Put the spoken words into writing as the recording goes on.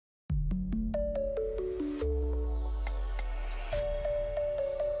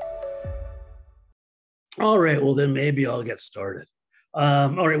All right, well then maybe I'll get started.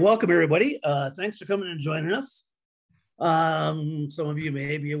 All right, welcome everybody. Thanks for coming and joining us. Some of you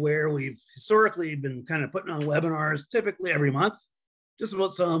may be aware we've historically been kind of putting on webinars typically every month, just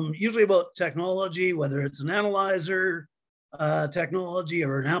about usually about technology, whether it's an analyzer technology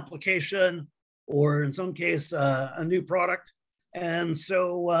or an application, or in some case, a new product. And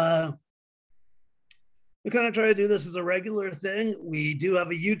so we kind of try to do this as a regular thing. We do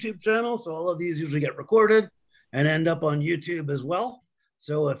have a YouTube channel, so all of these usually get recorded and end up on YouTube as well.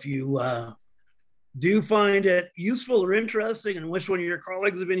 So if you do find it useful or interesting and wish one of your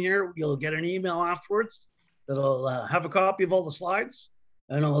colleagues have been here, you'll get an email afterwards that'll have a copy of all the slides.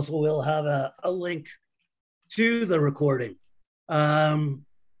 And also we'll have a link to the recording. I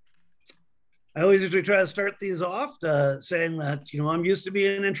always usually try to start these off saying that, I'm used to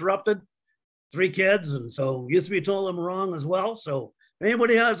being interrupted. 3 kids, and so used to be told I'm wrong as well. So if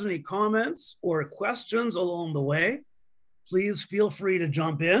anybody has any comments or questions along the way, please feel free to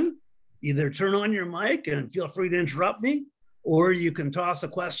jump in. Either turn on your mic and feel free to interrupt me, or you can toss a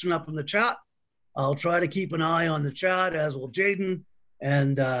question up in the chat. I'll try to keep an eye on the chat, as will Jaden,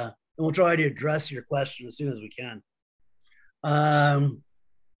 and we'll try to address your question as soon as we can. All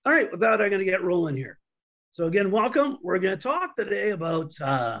right, with that, I'm going to get rolling here. So again, welcome. We're going to talk today about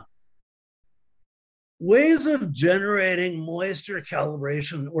ways of generating moisture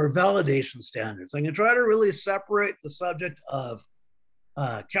calibration or validation standards. I'm going to try to really separate the subject of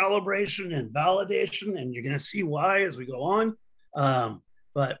calibration and validation, and you're going to see why as we go on.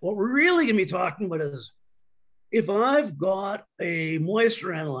 But what we're really going to be talking about is if I've got a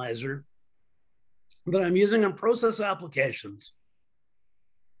moisture analyzer that I'm using on process applications,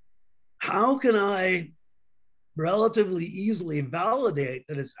 how can I relatively easily validate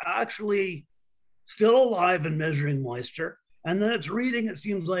that it's actually still alive and measuring moisture, and then it's reading, it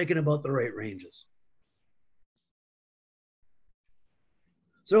seems like, in about the right ranges.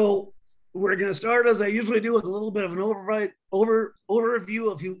 So we're going to start, as I usually do, with a little bit of an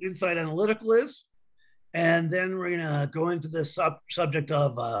overview of who Insight Analytical is, and then we're going to go into this subject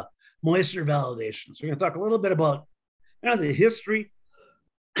of moisture validation. So we're going to talk a little bit about the history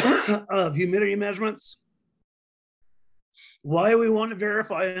of humidity measurements, why we want to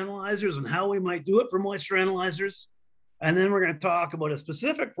verify analyzers and how we might do it for moisture analyzers. And then we're going to talk about a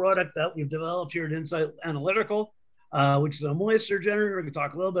specific product that we've developed here at Insight Analytical, which is a moisture generator. We're going to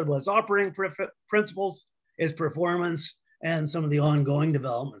talk a little bit about its operating principles, its performance, and some of the ongoing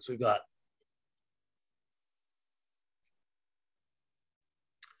developments we've got.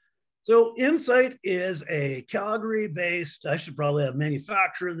 So Insight is a Calgary-based, I should probably have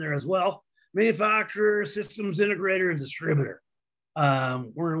manufacturer in there as well, manufacturer, systems integrator, and distributor.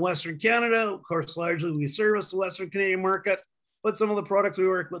 We're in Western Canada. Of course, largely we service the Western Canadian market, but some of the products we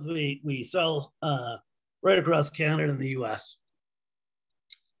work with, we sell right across Canada and the US.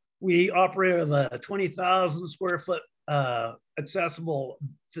 We operate with a 20,000 square foot accessible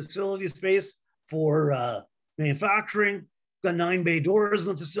facility space for manufacturing. Got 9 bay doors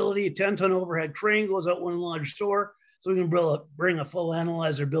in the facility, a 10-ton overhead crane goes out one large door, so we can bring a full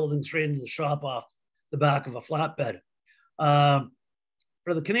analyzer building straight into the shop off the back of a flatbed.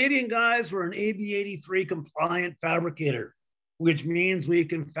 For the Canadian guys, we're an AB83 compliant fabricator, which means we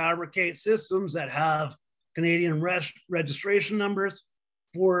can fabricate systems that have Canadian registration numbers.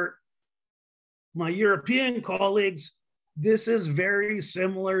 For my European colleagues, this is very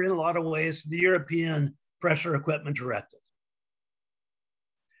similar in a lot of ways to the European Pressure Equipment Directive.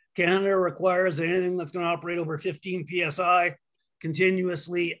 Canada requires anything that's going to operate over 15 PSI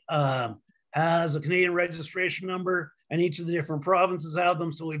continuously has a Canadian registration number, and each of the different provinces have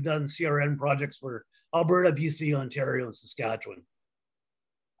them. So we've done CRN projects for Alberta, BC, Ontario, and Saskatchewan.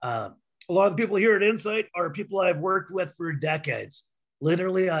 A lot of the people here at Insight are people I've worked with for decades.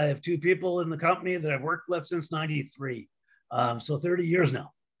 Literally, I have 2 people in the company that I've worked with since '93, so 30 years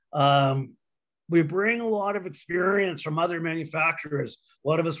now. We bring a lot of experience from other manufacturers. A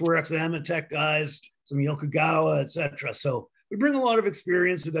lot of us were ex-Amatec guys, some Yokogawa, et cetera. So we bring a lot of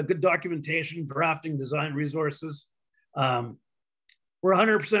experience. We've got good documentation, drafting, design resources. We're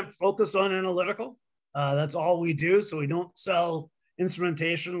 100% focused on analytical. That's all we do. So we don't sell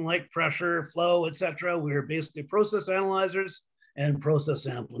instrumentation like pressure, flow, et cetera. We're basically process analyzers and process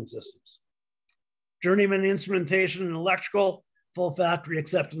sampling systems. Journeyman instrumentation and electrical, full factory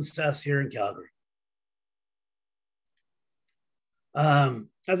acceptance tests here in Calgary.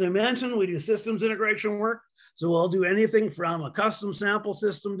 As I mentioned, we do systems integration work. So we'll do anything from a custom sample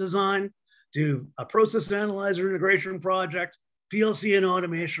system design to a process analyzer integration project, PLC and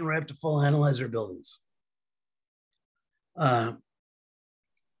automation, right up to full analyzer buildings.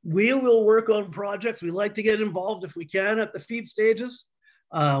 We will work on projects. We like to get involved if we can at the feed stages.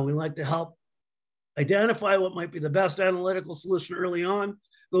 We like to help identify what might be the best analytical solution early on,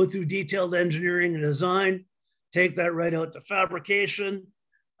 go through detailed engineering and design, take that right out to fabrication,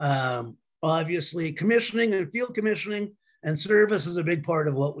 obviously commissioning and field commissioning, and service is a big part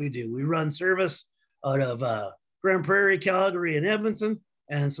of what we do. We run service out of Grand Prairie, Calgary, and Edmonton.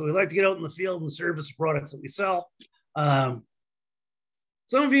 And so we like to get out in the field and service the products that we sell.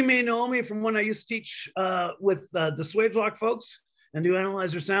 Some of you may know me from when I used to teach with the Swagelok folks and do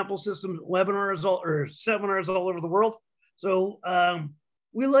analyzer sample systems webinars or seminars all over the world. So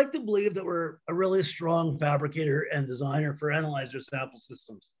we like to believe that we're a really strong fabricator and designer for analyzer sample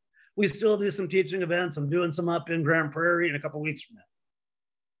systems. We still do some teaching events. I'm doing some up in Grand Prairie in a couple of weeks from now.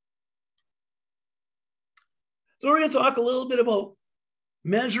 So we're going to talk a little bit about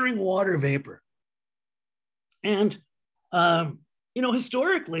measuring water vapor. And, you know,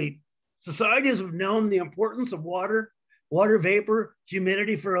 historically, societies have known the importance of water vapor,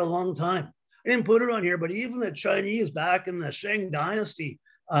 humidity for a long time. I didn't put it on here, but even the Chinese back in the Shang Dynasty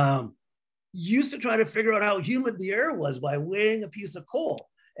used to try to figure out how humid the air was by weighing a piece of coal.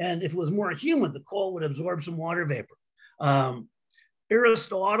 And if it was more humid, the coal would absorb some water vapor.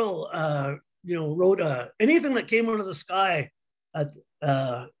 Aristotle, you know, wrote anything that came out of the sky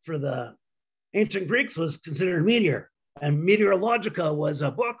for the ancient Greeks was considered a meteor. And Meteorologica was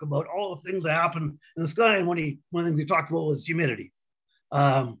a book about all the things that happen in the sky. And one of the things he talked about was humidity.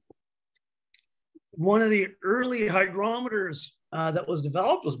 One of the early hygrometers that was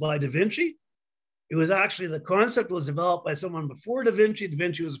developed was by Da Vinci. It was actually, the concept was developed by someone before Da Vinci. Da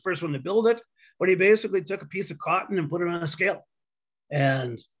Vinci was the first one to build it, but he basically took a piece of cotton and put it on a scale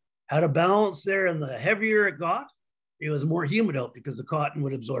and had a balance there. And the heavier it got, it was more humid out because the cotton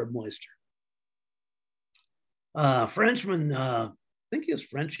would absorb moisture. Frenchman, I think he was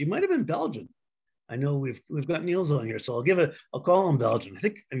French. He might have been Belgian. I know we've got Niels on here, so I'll call him Belgian. I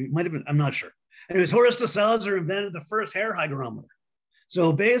think he might have been, I'm not sure. Anyways, Horace de Saussure invented the first hair hygrometer.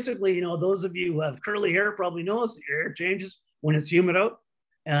 So basically, you know, those of you who have curly hair probably notice that your hair changes when it's humid out,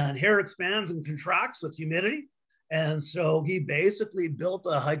 and hair expands and contracts with humidity. And so he basically built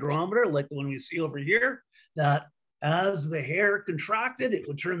a hygrometer like the one we see over here, that as the hair contracted, it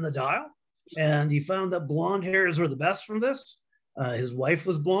would turn the dial. And he found that blonde hairs were the best from this. His wife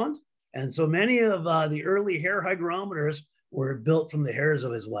was blonde. And so many of the early hair hygrometers were built from the hairs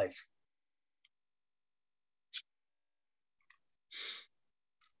of his wife.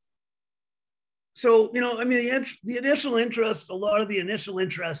 So, you know, I mean, the initial interest, a lot of the initial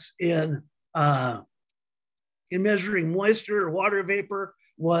interest in measuring moisture or water vapor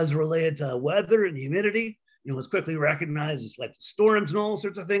was related to weather and humidity. You know, it's quickly recognized as like the storms and all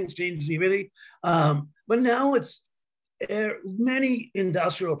sorts of things, changes in humidity. But now it's many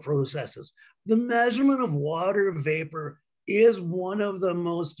industrial processes. The measurement of water vapor is one of the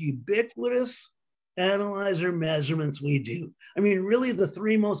most ubiquitous analyzer measurements we do. I mean, really the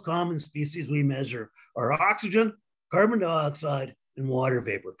three most common species we measure are oxygen, carbon dioxide, and water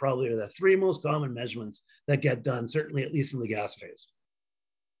vapor. Probably are the three most common measurements that get done, certainly at least in the gas phase.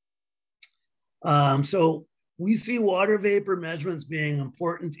 So we see water vapor measurements being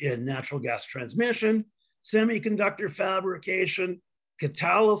important in natural gas transmission, semiconductor fabrication,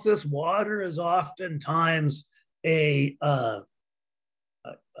 catalysis. Water is oftentimes a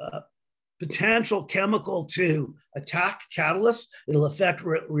potential chemical to attack catalysts. It'll affect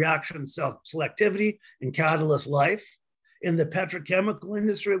reaction selectivity and catalyst life. In the petrochemical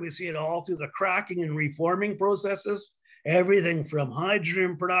industry, we see it all through the cracking and reforming processes, everything from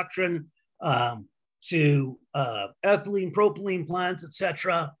hydrogen production to ethylene, propylene plants,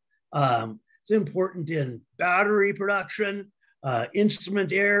 etc. It's important in battery production,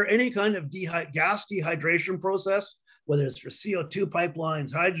 instrument air, any kind of gas dehydration process, whether it's for CO2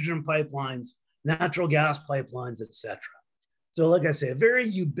 pipelines, hydrogen pipelines, natural gas pipelines, etc. So like I say, a very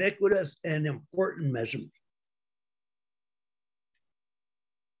ubiquitous and important measurement.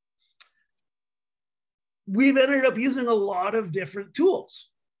 We've ended up using a lot of different tools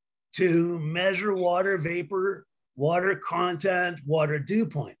to measure water vapor, water content, water dew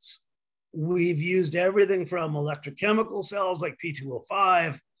points. We've used everything from electrochemical cells like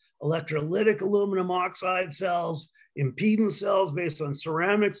P2O5, electrolytic aluminum oxide cells, impedance cells based on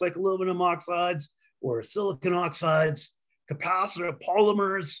ceramics like aluminum oxides or silicon oxides, capacitor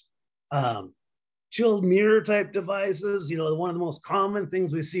polymers, chilled mirror type devices. You know, one of the most common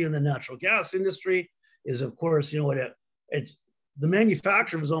things we see in the natural gas industry is, of course, you know, it's the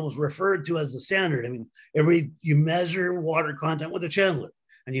manufacturer was almost referred to as the standard. I mean, you measure water content with a chandler,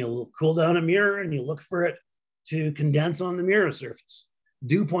 and you cool down a mirror and you look for it to condense on the mirror surface.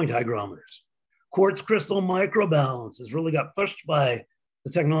 dew point hygrometers. Quartz crystal microbalances really got pushed by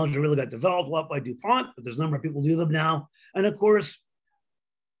the technology, really got developed a lot by DuPont, but there's a number of people do them now. And of course,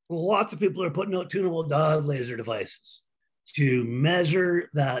 lots of people are putting out tunable diode laser devices to measure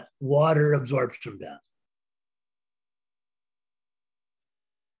that water absorption band.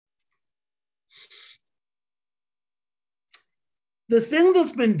 The thing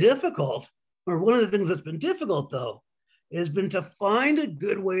that's been difficult, or one of the things that's been difficult though, has been to find a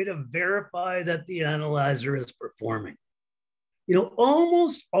good way to verify that the analyzer is performing. You know,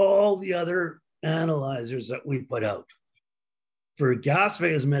 almost all the other analyzers that we put out, for gas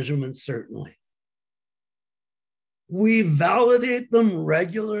phase measurements, certainly, we validate them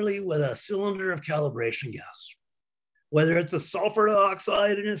regularly with a cylinder of calibration gas, whether it's a sulfur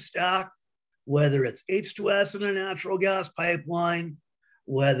dioxide in a stack, whether it's H2S in a natural gas pipeline,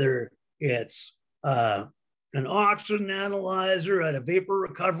 whether it's an oxygen analyzer at a vapor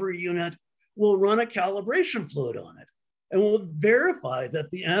recovery unit, we'll run a calibration fluid on it and we'll verify that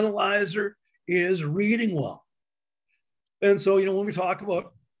the analyzer is reading well. And so, you know, when we talk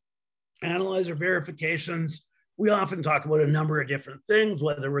about analyzer verifications, we often talk about a number of different things,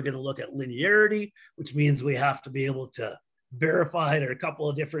 whether we're going to look at linearity, which means we have to be able to verify it at a couple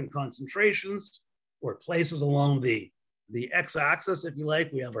of different concentrations or places along the x-axis, if you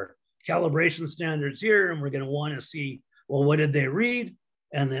like. We have our calibration standards here, and we're going to want to see, well, what did they read?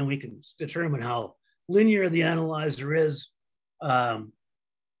 And then we can determine how linear the analyzer is.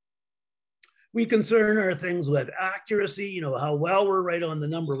 We concern our things with accuracy, you know, how well we're right on the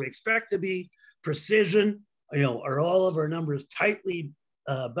number we expect to be, precision, you know, are all of our numbers tightly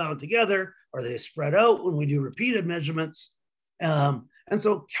bound together? Are they spread out when we do repeated measurements? And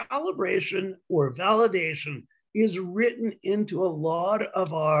so calibration or validation is written into a lot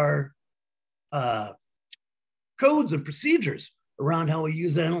of our codes and procedures around how we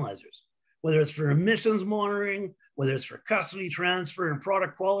use analyzers, whether it's for emissions monitoring, whether it's for custody transfer and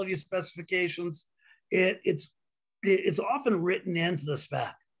product quality specifications. It's often written into the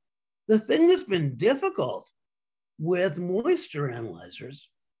spec. The thing that's been difficult with moisture analyzers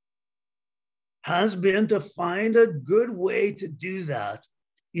has been to find a good way to do that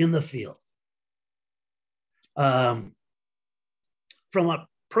in the field. From a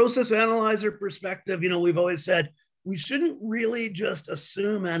process analyzer perspective, you know, we've always said we shouldn't really just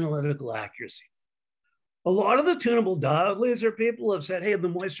assume analytical accuracy. A lot of the tunable diode laser people have said, hey, the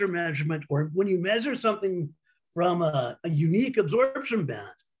moisture measurement, or when you measure something from a unique absorption band,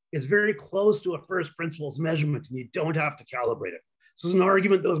 it's very close to a first principles measurement and you don't have to calibrate it. This is an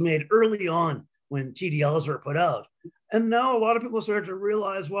argument that was made early on when TDLs were put out. And now a lot of people start to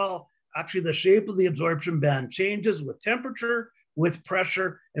realize, well, actually the shape of the absorption band changes with temperature, with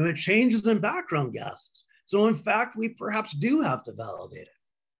pressure, and it changes in background gases. So in fact, we perhaps do have to validate it.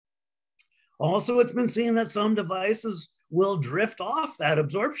 Also, it's been seen that some devices will drift off that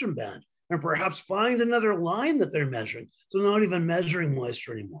absorption band and perhaps find another line that they're measuring. So not even measuring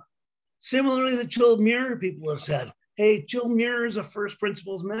moisture anymore. Similarly, the chilled mirror people have said, hey, chilled mirror is a first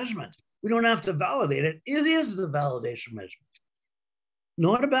principles measurement. We don't have to validate it. It is the validation measurement.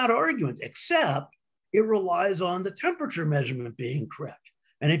 Not a bad argument, except it relies on the temperature measurement being correct.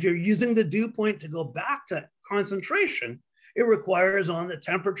 And if you're using the dew point to go back to concentration, it requires on the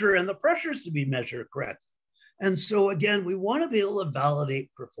temperature and the pressures to be measured correctly. And so again, we want to be able to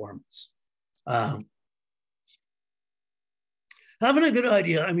validate performance. Having a good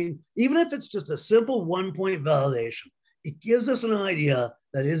idea, I mean, even if it's just a simple 1-point validation, it gives us an idea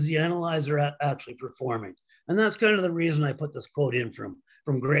that is the analyzer actually performing. And that's kind of the reason I put this quote in from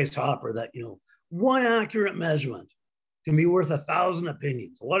Grace Hopper, that, you know, one accurate measurement can be worth 1,000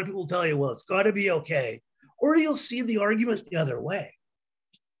 opinions. A lot of people tell you, well, it's got to be okay. Or you'll see the argument the other way.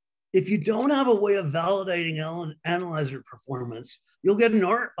 If you don't have a way of validating analyzer performance, you'll get an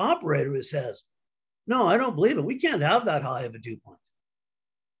operator who says, no, I don't believe it. We can't have that high of a dew point.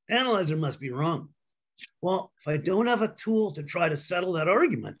 Analyzer must be wrong. Well, if I don't have a tool to try to settle that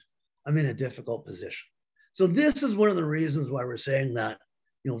argument, I'm in a difficult position. So this is one of the reasons why we're saying that,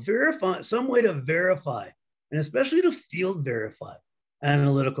 you know, verify, some way to verify, and especially to field verify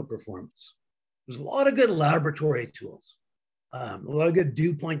analytical performance. There's a lot of good laboratory tools, a lot of good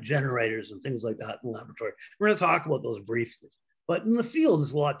dew point generators and things like that in the laboratory. We're going to talk about those briefly, but in the field,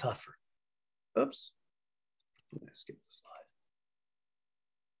 it's a lot tougher. Oops, I'm going to skip the slide.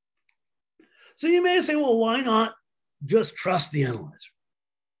 So you may say, well, why not just trust the analyzer?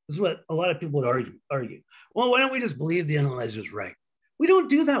 This is what a lot of people would argue. Well, why don't we just believe the analyzer is right? We don't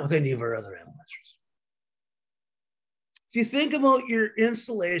do that with any of our other analyzers. If you think about your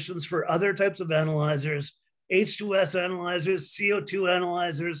installations for other types of analyzers, H2S analyzers, CO2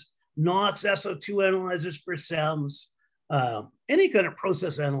 analyzers, NOx, SO2 analyzers for SEMS, any kind of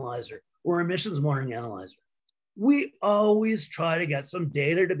process analyzer or emissions monitoring analyzer. We always try to get some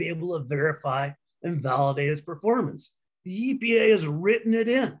data to be able to verify and validate its performance. The EPA has written it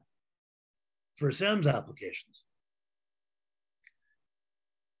in for SEMS applications.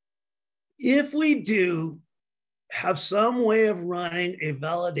 If we do have some way of running a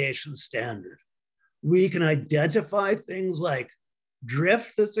validation standard, we can identify things like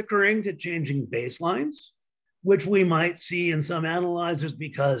drift that's occurring to changing baselines, which we might see in some analyzers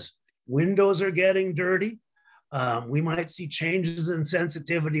because windows are getting dirty. We might see changes in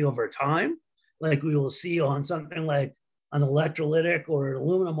sensitivity over time, like we will see on something like an electrolytic or an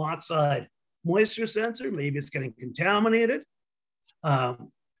aluminum oxide moisture sensor. Maybe it's getting contaminated.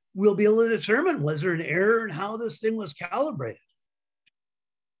 We'll be able to determine, was there an error in how this thing was calibrated?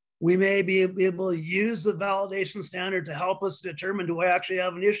 We may be able to use the validation standard to help us determine, do I actually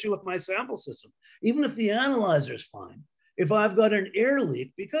have an issue with my sample system? Even if the analyzer is fine. If I've got an air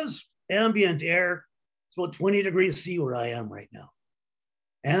leak, because ambient air, it's about 20 degrees C where I am right now.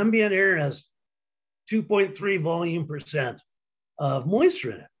 Ambient air has 2.3 volume percent of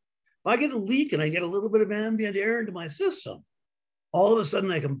moisture in it. If I get a leak and I get a little bit of ambient air into my system, all of a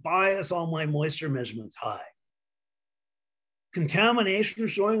sudden I can bias all my moisture measurements high. Contamination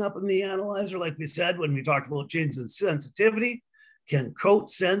showing up in the analyzer, like we said when we talked about changes in sensitivity, can coat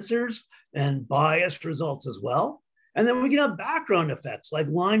sensors and bias results as well. And then we can have background effects like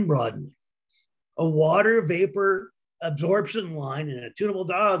line broadening. A water vapor absorption line in a tunable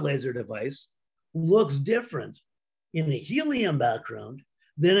diode laser device looks different in a helium background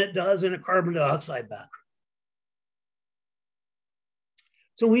than it does in a carbon dioxide background.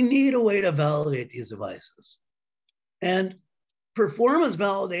 So we need a way to validate these devices. And performance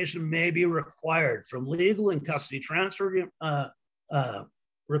validation may be required from legal and custody transfer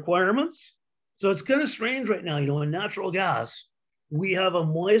requirements. So it's kind of strange right now, in natural gas, we have a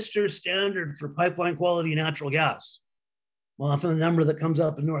moisture standard for pipeline quality natural gas. Well, often the number that comes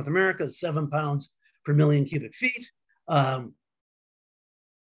up in North America is 7 pounds per million cubic feet. And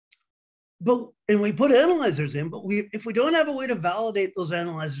we put analyzers in, but if we don't have a way to validate those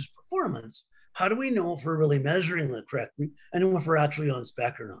analyzers' performance, how do we know if we're really measuring them correctly and if we're actually on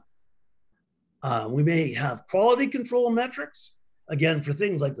spec or not? We may have quality control metrics. Again, for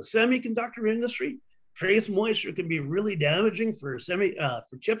things like the semiconductor industry, trace moisture can be really damaging for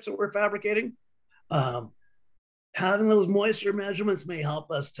chips that we're fabricating. Having those moisture measurements may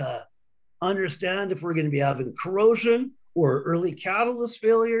help us to understand if we're going to be having corrosion or early catalyst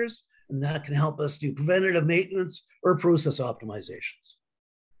failures, and that can help us do preventative maintenance or process optimizations.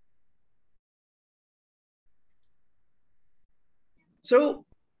 So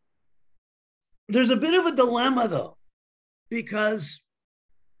there's a bit of a dilemma, though, because,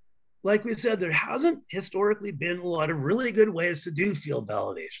 like we said, there hasn't historically been a lot of really good ways to do field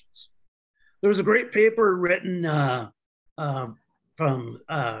validations. There was a great paper written from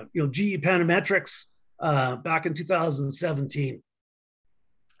GE Panametrics back in 2017.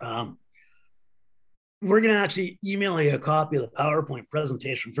 We're going to actually email you a copy of the PowerPoint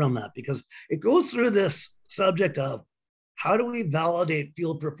presentation from that, because it goes through this subject of how do we validate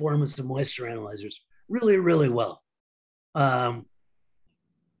field performance of moisture analyzers really, really well.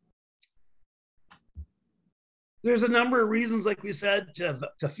 There's a number of reasons, like we said,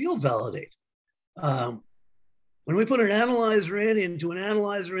 to field validate. When we put an analyzer into an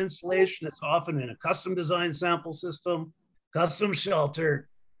analyzer installation, it's often in a custom designed sample system, custom shelter,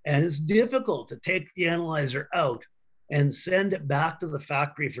 and it's difficult to take the analyzer out and send it back to the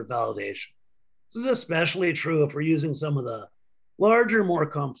factory for validation. This is especially true if we're using some of the larger, more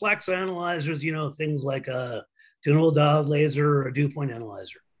complex analyzers, things like a tunable diode laser or a dew point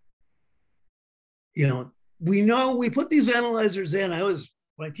analyzer. We know we put these analyzers in.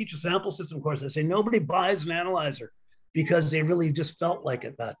 When I teach a sample system course, I say nobody buys an analyzer because they really just felt like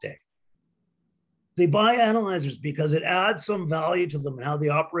it that day. They buy analyzers because it adds some value to them and how they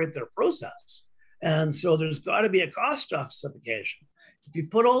operate their process. And so there's got to be a cost justification. If you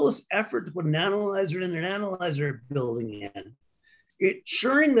put all this effort to put an analyzer in an analyzer building in,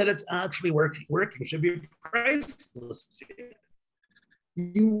 ensuring that it's actually working should be priced listed.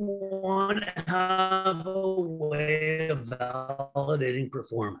 You want to have a way of validating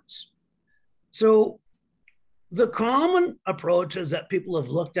performance. So the common approaches that people have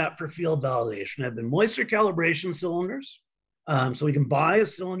looked at for field validation have been moisture calibration cylinders. So we can buy a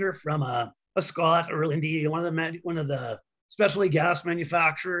cylinder from a Scott or Linde, one of the specialty gas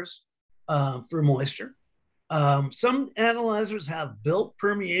manufacturers for moisture. Some analyzers have built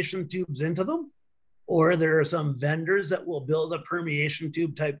permeation tubes into them, or there are some vendors that will build a permeation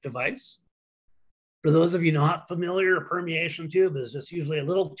tube type device. For those of you not familiar, a permeation tube is just usually a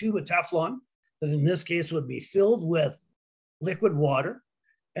little tube of Teflon that in this case would be filled with liquid water.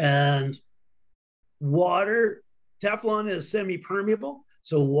 And water, Teflon is semi-permeable,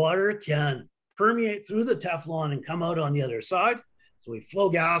 so water can permeate through the Teflon and come out on the other side. So we flow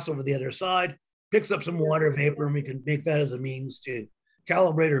gas over the other side, picks up some water vapor, and we can make that as a means to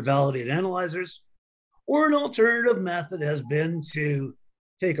calibrate or validate analyzers. Or an alternative method has been to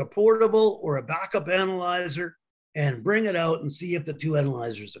take a portable or a backup analyzer and bring it out and see if the two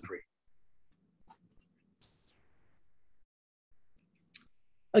analyzers agree.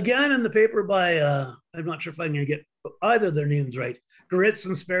 Again, in the paper by, I'm not sure if I'm going to get either of their names right, Goritz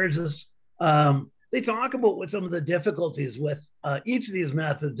and Sperges, they talk about what some of the difficulties with each of these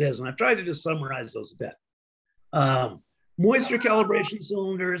methods is, and I've tried to just summarize those a bit. Moisture calibration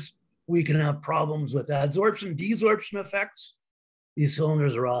cylinders, we can have problems with adsorption, desorption effects. These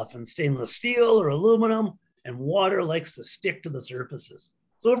cylinders are often stainless steel or aluminum, and water likes to stick to the surfaces.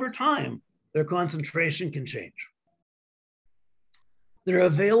 So over time, their concentration can change. They're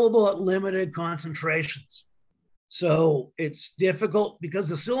available at limited concentrations. So it's difficult because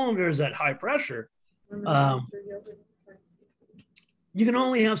the cylinder is at high pressure. You can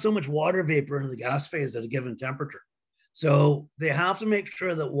only have so much water vapor in the gas phase at a given temperature. So they have to make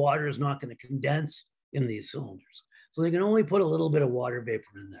sure that water is not going to condense in these cylinders. So they can only put a little bit of water vapor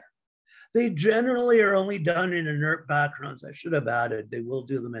in there. They generally are only done in inert backgrounds. I should have added, they will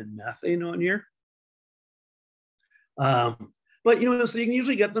do them in methane on here. But, you know, so you can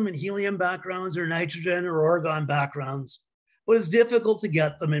usually get them in helium backgrounds or nitrogen or argon backgrounds, but it's difficult to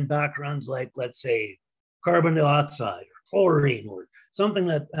get them in backgrounds like, let's say, carbon dioxide or chlorine or something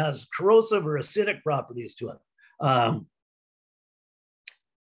that has corrosive or acidic properties to it.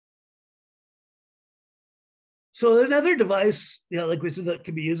 So another device, you know, like we said, that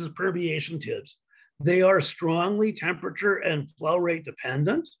can be used as permeation tubes. They are strongly temperature and flow rate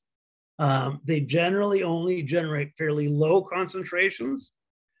dependent. They generally only generate fairly low concentrations.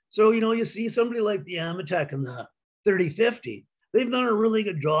 So, you know, you see somebody like the Amatec and the 3050, they've done a really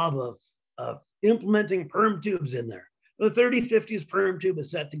good job of implementing perm tubes in there. The 3050's perm tube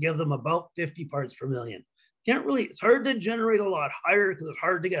is set to give them about 50 parts per million. Can't really, it's hard to generate a lot higher because it's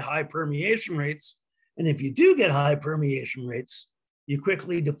hard to get high permeation rates. And if you do get high permeation rates, you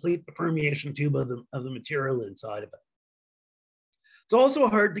quickly deplete the permeation tube of the material inside of it. It's also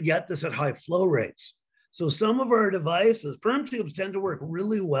hard to get this at high flow rates. So some of our devices, perm tubes tend to work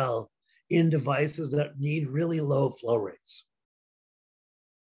really well in devices that need really low flow rates.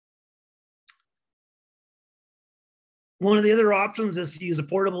 One of the other options is to use a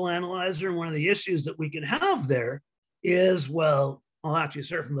portable analyzer. And one of the issues that we can have there is, well, I'll actually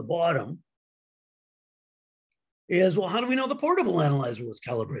start from the bottom, is, well, how do we know the portable analyzer was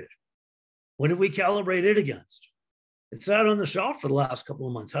calibrated? What did we calibrate it against? It sat on the shelf for the last couple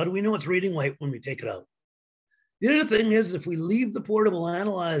of months. How do we know it's reading weight when we take it out? The other thing is, if we leave the portable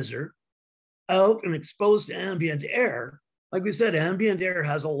analyzer out and exposed to ambient air, like we said, ambient air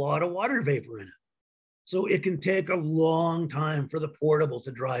has a lot of water vapor in it. So it can take a long time for the portable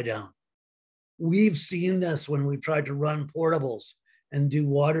to dry down. We've seen this when we've tried to run portables and do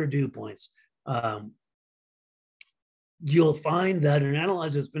water dew points. You'll find that an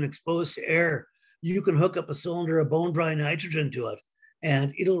analyzer that's been exposed to air, you can hook up a cylinder of bone dry nitrogen to it,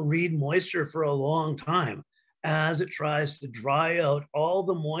 and it'll read moisture for a long time as it tries to dry out all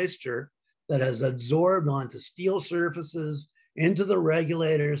the moisture that has absorbed onto steel surfaces, into the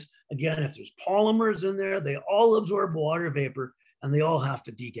regulators. Again, if there's polymers in there, they all absorb water vapor and they all have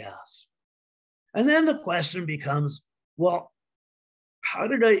to degas. And then the question becomes, well, how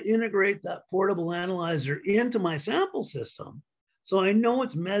did I integrate that portable analyzer into my sample system so I know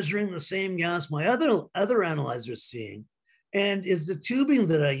it's measuring the same gas my other analyzer is seeing? And is the tubing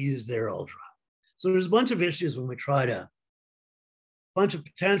that I use there all dry? So there's a bunch of issues when we try to, bunch of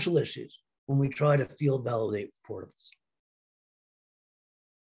potential issues when we try to field validate portables.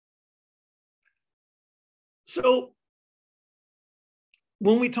 So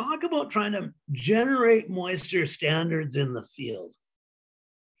when we talk about trying to generate moisture standards in the field,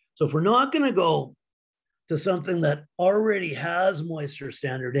 so if we're not going to go to something that already has moisture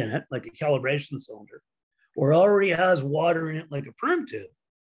standard in it, like a calibration cylinder, or already has water in it, like a perm tube,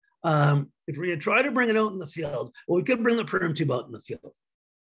 if we're going to try to bring it out in the field, well, we could bring the perm tube out in the field.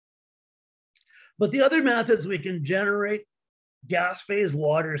 But the other methods, we can generate gas phase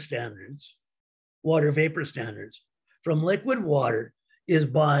water standards, water vapor standards from liquid water, is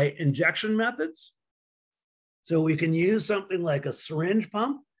by injection methods. So we can use something like a syringe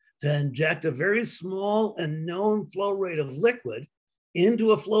pump to inject a very small and known flow rate of liquid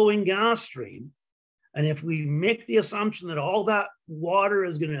into a flowing gas stream. And if we make the assumption that all that water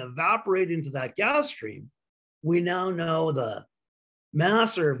is going to evaporate into that gas stream, we now know the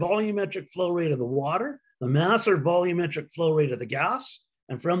mass or volumetric flow rate of the water, the mass or volumetric flow rate of the gas.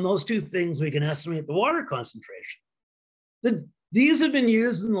 And from those two things, we can estimate the water concentration. These have been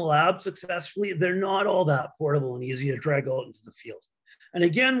used in the lab successfully. They're not all that portable and easy to drag out into the field. And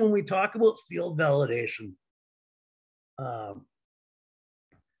again, when we talk about field validation,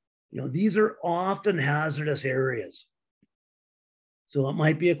 these are often hazardous areas. So it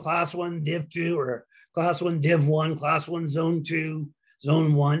might be a class 1 div 2 or class 1 div 1, class 1 zone 2,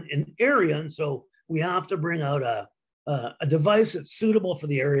 zone 1 in area. And so we have to bring out a device that's suitable for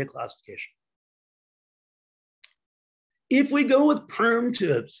the area classification. If we go with perm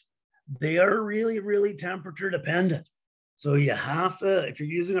tubes, they are really, really temperature dependent. So you have to, if you're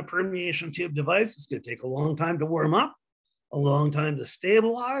using a permeation tube device, it's going to take a long time to warm up, a long time to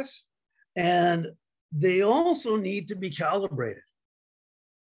stabilize, and they also need to be calibrated.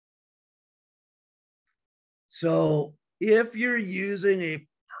 So if you're using a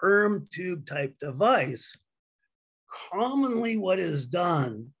perm tube type device, commonly what is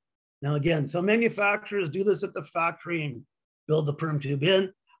done, now again, some manufacturers do this at the factory and build the perm tube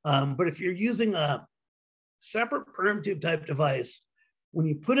in, but if you're using a separate perm tube type device, when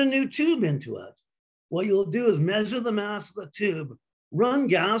you put a new tube into it, what you'll do is measure the mass of the tube, run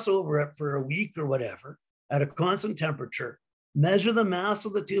gas over it for a week or whatever at a constant temperature, measure the mass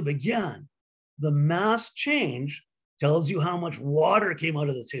of the tube again. The mass change tells you how much water came out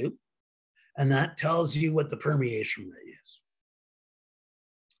of the tube, and that tells you what the permeation rate is.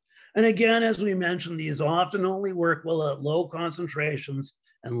 And again, as we mentioned, these often only work well at low concentrations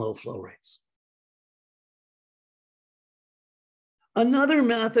and low flow rates. Another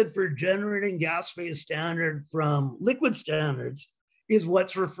method for generating gas phase standard from liquid standards is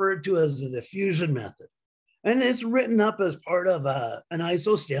what's referred to as the diffusion method. And it's written up as part of an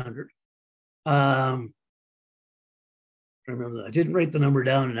ISO standard. I remember that. I didn't write the number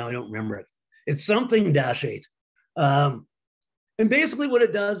down and now I don't remember it. It's something -8. And basically what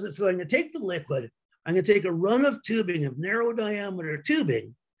it does is, so I'm going to take the liquid, I'm going to take a run of tubing, of narrow diameter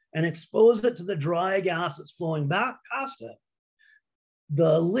tubing, and expose it to the dry gas that's flowing back past it.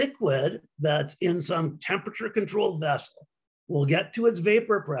 The liquid that's in some temperature controlled vessel will get to its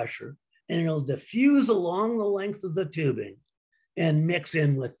vapor pressure and it'll diffuse along the length of the tubing and mix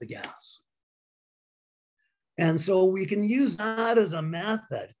in with the gas. And so we can use that as a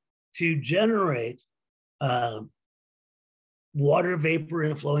method to generate water vapor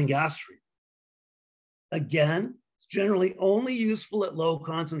in a flowing gas stream. Again, it's generally only useful at low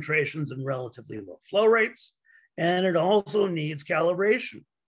concentrations and relatively low flow rates, and it also needs calibration.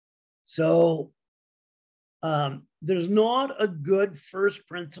 So there's not a good first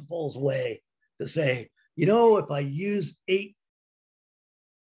principles way to say, if I use 8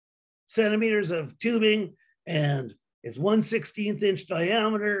 centimeters of tubing and it's 1/16 inch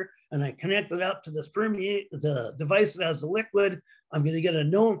diameter, and I connect it up to this the device that has the liquid, I'm going to get a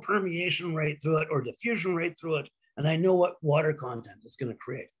known permeation rate through it or diffusion rate through it, and I know what water content it's going to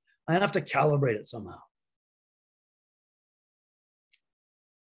create. I have to calibrate it somehow.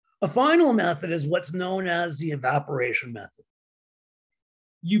 A final method is what's known as the evaporation method.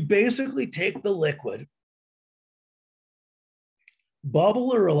 You basically take the liquid,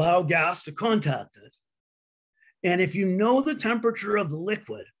 bubble or allow gas to contact it, and if you know the temperature of the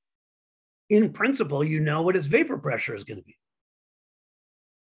liquid, in principle, you know what its vapor pressure is going to be.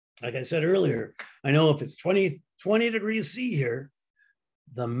 Like I said earlier, I know if it's 20 degrees C here,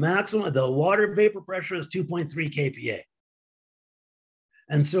 the water vapor pressure is 2.3 kPa.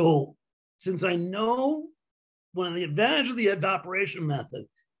 And so since I know one of the advantages of the evaporation method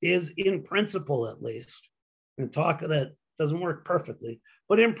is, in principle at least, and talk that doesn't work perfectly,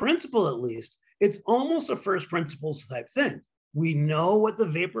 but in principle at least, it's almost a first principles type thing. We know what the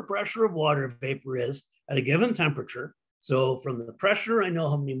vapor pressure of water vapor is at a given temperature. So from the pressure, I know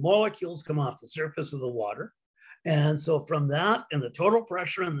how many molecules come off the surface of the water. And so from that and the total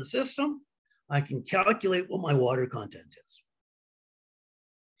pressure in the system, I can calculate what my water content is.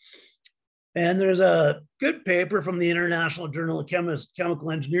 And there's a good paper from the International Journal of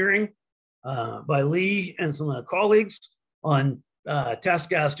Chemical Engineering by Lee and some colleagues on test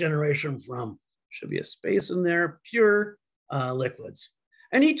gas generation from, should be a space in there, pure liquids.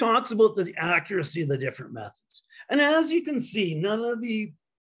 And he talks about the accuracy of the different methods. And as you can see, none of the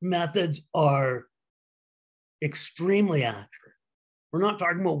methods are extremely accurate. We're not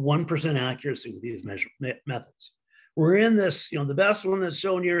talking about 1% accuracy with these methods. we're in this, the best one that's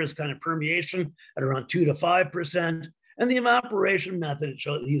shown here is kind of permeation at around 2 to 5%. And the evaporation method,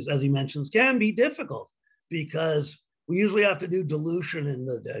 as he mentions, can be difficult because we usually have to do dilution, and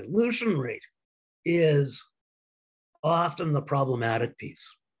the dilution rate is often the problematic piece.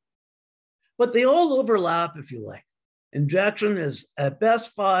 But they all overlap, if you like. Injection is at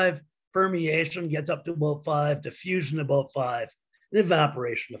best 5, permeation gets up to about 5, diffusion about 5, and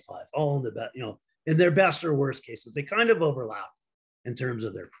evaporation to 5, all in the best, in their best or worst cases. They kind of overlap in terms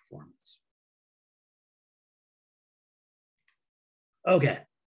of their performance. Okay.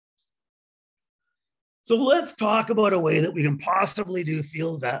 So let's talk about a way that we can possibly do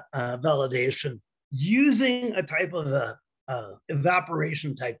field validation using a type of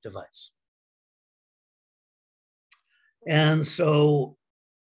evaporation type device. And so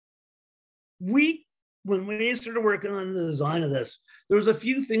when we started working on the design of this, there was a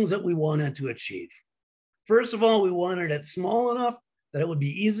few things that we wanted to achieve. First of all, we wanted it small enough that it would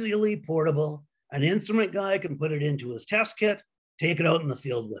be easily portable. An instrument guy can put it into his test kit, take it out in the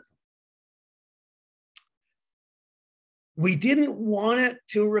field with him. We didn't want it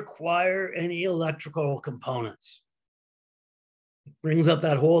to require any electrical components. It brings up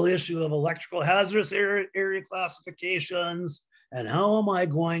that whole issue of electrical hazardous area classifications and how am I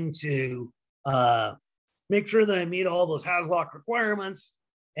going to make sure that I meet all those HAZLOC requirements.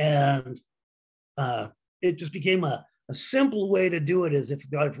 And it just became a simple way to do it is if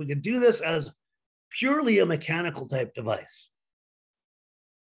we could do this as purely a mechanical type device.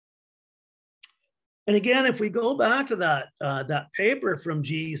 And again, if we go back to that paper from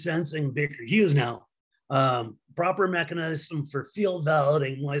GE Sensing, Baker Hughes now, proper mechanism for field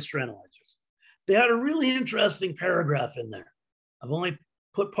validating moisture analyzers. They had a really interesting paragraph in there. I've only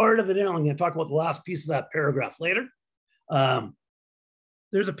put part of it in. I'm going to talk about the last piece of that paragraph later.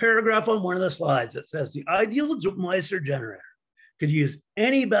 There's a paragraph on one of the slides that says the ideal moisture generator could use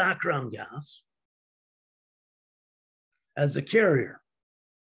any background gas as the carrier,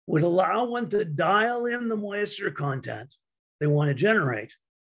 would allow one to dial in the moisture content they want to generate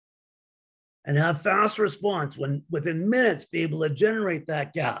and have fast response within minutes be able to generate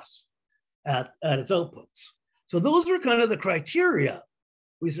that gas at its outputs. So those were kind of the criteria.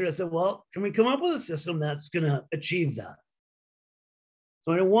 We sort of said, well, can we come up with a system that's going to achieve that?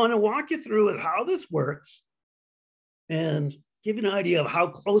 So I want to walk you through how this works and give you an idea of how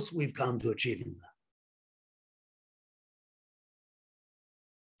close we've come to achieving that.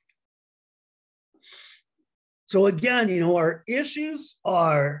 So again, our issues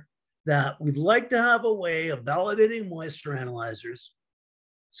are that we'd like to have a way of validating moisture analyzers.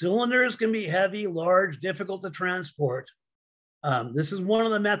 Cylinders can be heavy, large, difficult to transport. This is one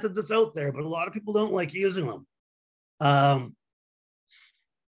of the methods that's out there, but a lot of people don't like using them.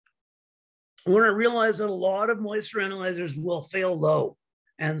 We want to realize that a lot of moisture analyzers will fail low.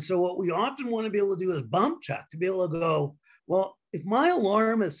 And so what we often want to be able to do is bump check to be able to go, well, if my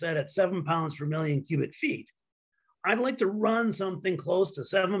alarm is set at 7 pounds per million cubic feet, I'd like to run something close to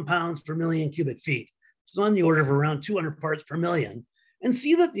 7 pounds per million cubic feet, which is on the order of around 200 parts per million, and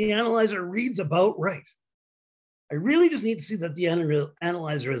see that the analyzer reads about right. I really just need to see that the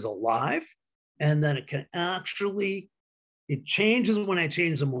analyzer is alive and that it can actually, it changes when I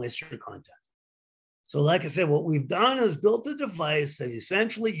change the moisture content. So like I said, what we've done is built a device that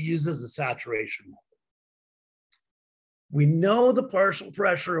essentially uses the saturation method. We know the partial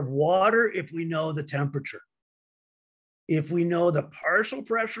pressure of water if we know the temperature. If we know the partial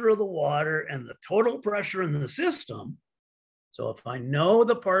pressure of the water and the total pressure in the system, so if I know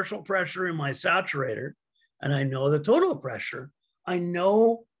the partial pressure in my saturator and I know the total pressure, I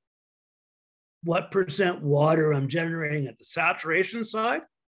know what percent water I'm generating at the saturation side.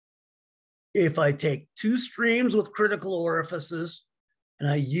 If I take 2 streams with critical orifices and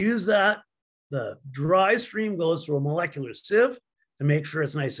I use that, the dry stream goes through a molecular sieve to make sure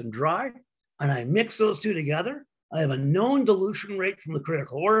it's nice and dry, and I mix those two together, I have a known dilution rate from the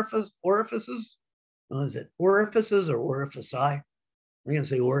critical orifices. Is it orifices or orifici? We're going to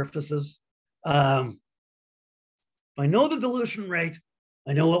say orifices. If I know the dilution rate,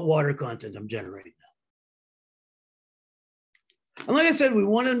 I know what water content I'm generating now. And like I said, we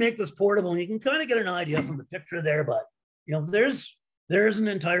want to make this portable, and you can kind of get an idea from the picture there, but there's an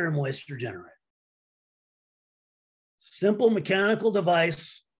entire moisture generator. Simple mechanical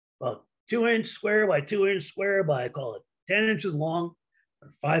device, about 2-inch square by 2-inch square by, I call it 10 inches long,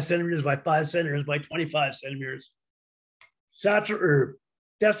 or 5 centimeters by 5 centimeters by 25 centimeters.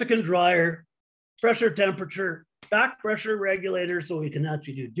 Desiccant dryer, pressure temperature, back pressure regulator, so we can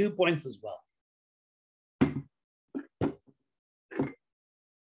actually do dew points as well.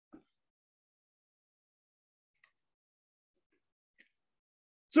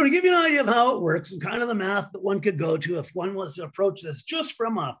 So to give you an idea of how it works and kind of the math that one could go to if one was to approach this just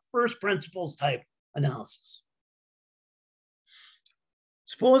from a first principles type analysis.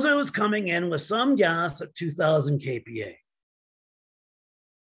 Suppose I was coming in with some gas at 2000 kPa.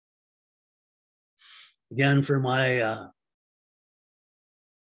 Again, for my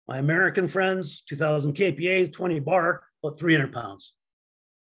American friends, 2000 kPa, 20 bar, about 300 pounds.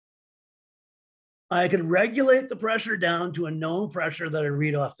 I could regulate the pressure down to a known pressure that I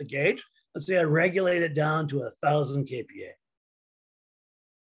read off the gauge. Let's say I regulate it down to 1000 kPa.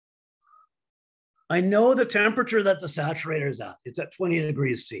 I know the temperature that the saturator is at. It's at 20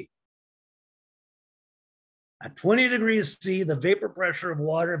 degrees C. At 20 degrees C, the vapor pressure of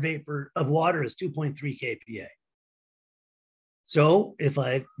water is 2.3 kPa. So if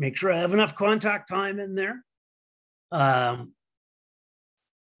I make sure I have enough contact time in there, I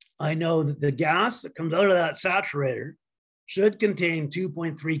know that the gas that comes out of that saturator should contain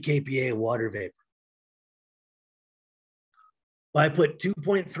 2.3 kPa water vapor. If I put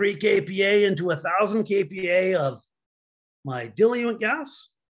 2.3 kPa into 1000 kPa of my diluent gas,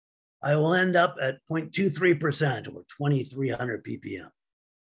 I will end up at 0.23% or 2300 ppm.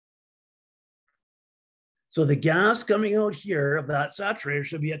 So the gas coming out here of that saturator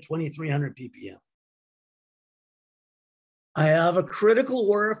should be at 2300 ppm. I have a critical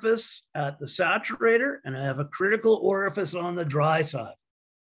orifice at the saturator and I have a critical orifice on the dry side.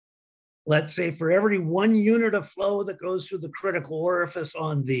 Let's say for every 1 unit of flow that goes through the critical orifice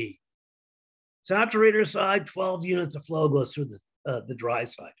on the saturator side, 12 units of flow goes through the dry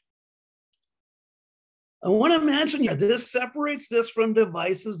side. I want to mention here, this separates this from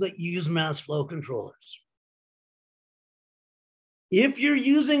devices that use mass flow controllers. If you're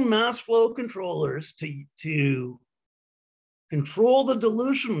using mass flow controllers to control the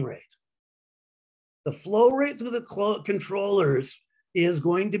dilution rate, the flow rate through the controllers is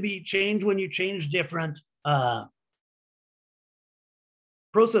going to be changed when you change different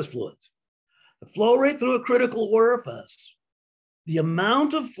process fluids. The flow rate through a critical orifice, the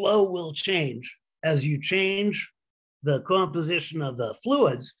amount of flow will change as you change the composition of the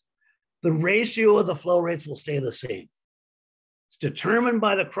fluids. The ratio of the flow rates will stay the same. It's determined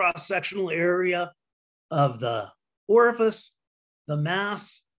by the cross-sectional area of the orifice, the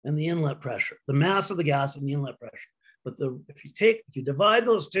mass, and the inlet pressure, the mass of the gas and the inlet pressure. But if you divide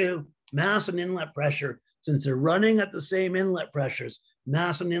those two, mass and inlet pressure, since they're running at the same inlet pressures,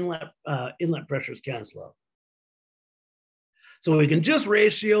 mass and inlet pressures cancel out. So we can just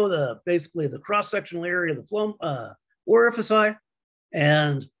ratio basically the cross-sectional area of the flow orifice.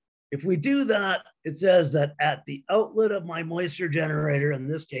 And if we do that, it says that at the outlet of my moisture generator, in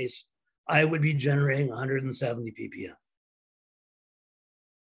this case, I would be generating 170 ppm.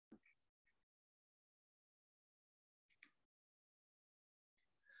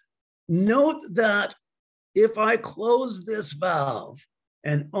 Note that if I close this valve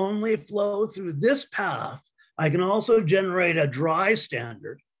and only flow through this path, I can also generate a dry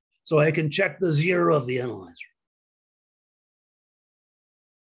standard, so I can check the zero of the analyzer.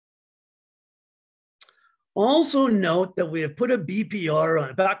 Also note that we have put a BPR on,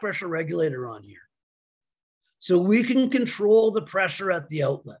 a back pressure regulator on here. So we can control the pressure at the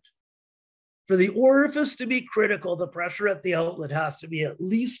outlet. For the orifice to be critical, the pressure at the outlet has to be at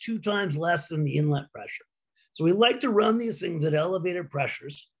least 2 times less than the inlet pressure. So we like to run these things at elevated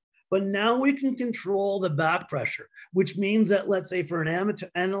pressures, but now we can control the back pressure, which means that, let's say for an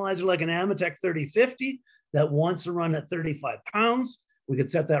analyzer like an Amatec 3050 that wants to run at 35 pounds, we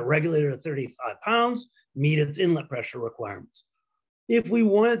could set that regulator at 35 pounds, meet its inlet pressure requirements. If we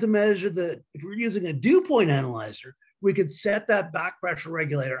wanted to measure if we're using a dew point analyzer, we could set that back pressure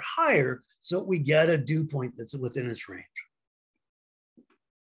regulator higher so we get a dew point that's within its range.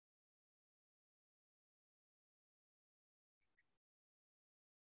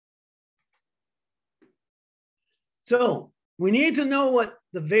 So we need to know what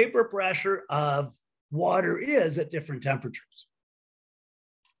the vapor pressure of water is at different temperatures.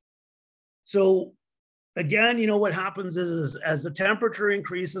 So again, you know, what happens is as the temperature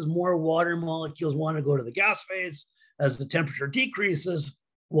increases, more water molecules want to go to the gas phase. As the temperature decreases,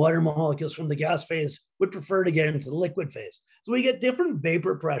 water molecules from the gas phase would prefer to get into the liquid phase. So we get different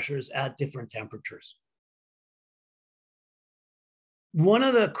vapor pressures at different temperatures. One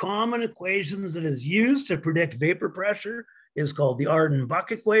of the common equations that is used to predict vapor pressure is called the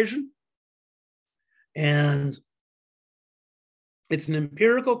Arden-Buck equation. And it's an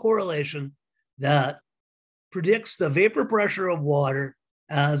empirical correlation that predicts the vapor pressure of water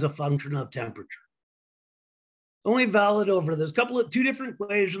as a function of temperature. Only valid over, there's two different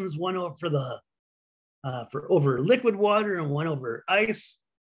equations, one over over liquid water and one over ice.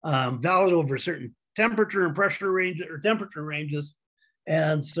 valid over certain temperature and pressure range or temperature ranges.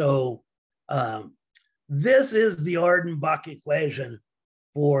 And so this is the Arden-Buck equation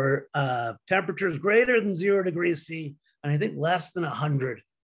for temperatures greater than 0 degrees C, and I think less than 100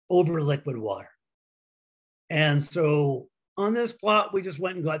 over liquid water. And so on this plot, we just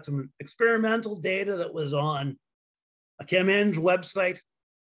went and got some experimental data that was on a ChemEng website,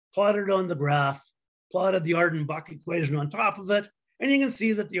 plotted on the graph, plotted the Arden-Buck equation on top of it, and you can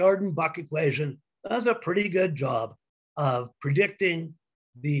see that the Arden-Buck equation does a pretty good job of predicting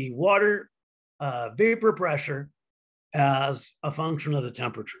the water vapor pressure as a function of the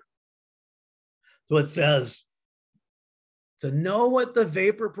temperature. So it says, to know what the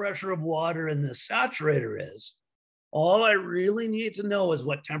vapor pressure of water in the saturator is, all I really need to know is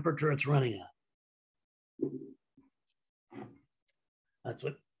what temperature it's running at. That's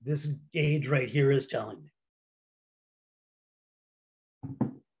what this gauge right here is telling me.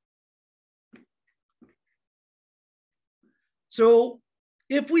 So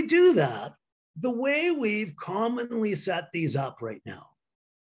if we do that, the way we've commonly set these up right now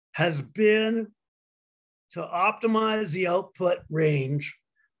has been to optimize the output range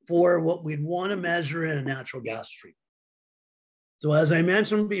for what we'd want to measure in a natural gas stream. So as I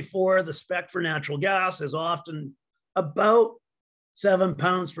mentioned before, the spec for natural gas is often about 7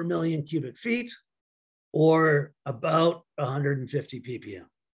 pounds per million cubic feet, or about 150 ppm.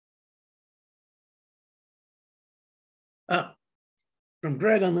 From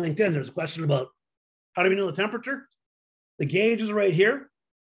Greg on LinkedIn, there's a question about how do we know the temperature? The gauge is right here.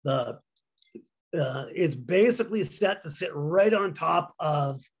 It's basically set to sit right on top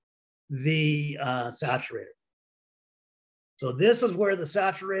of the saturator. So this is where the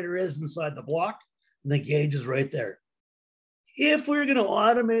saturator is inside the block, and the gauge is right there. If we're going to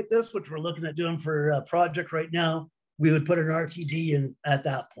automate this, which we're looking at doing for a project right now, we would put an RTD in at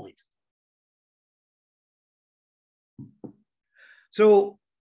that point. So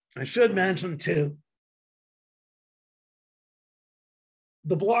I should mention too,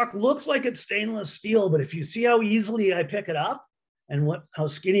 the block looks like it's stainless steel, but if you see how easily I pick it up and how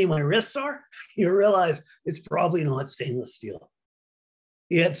skinny my wrists are, you realize it's probably not stainless steel.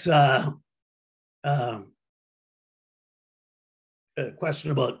 It's a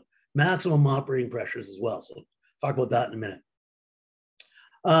question about maximum operating pressures as well. So talk about that in a minute.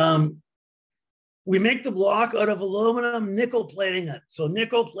 We make the block out of aluminum, nickel plating it. So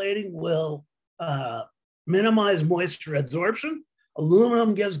nickel plating will minimize moisture absorption.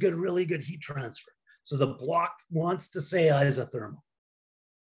 Aluminum gives really good heat transfer. So the block wants to stay isothermal.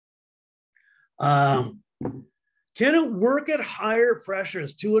 Can it work at higher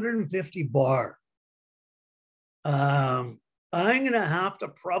pressures, 250 bar? I'm going to have to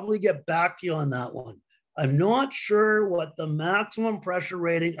probably get back to you on that one. I'm not sure what the maximum pressure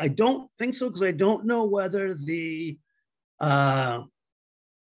rating, I don't think so, because I don't know whether the, right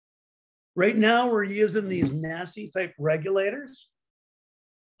now we're using these NASI type regulators.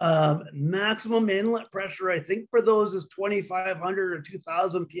 Maximum inlet pressure, I think for those is 2,500 or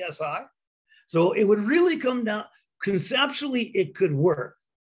 2,000 PSI. So it would really come down, conceptually it could work.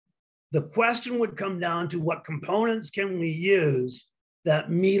 The question would come down to what components can we use that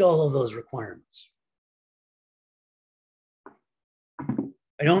meet all of those requirements.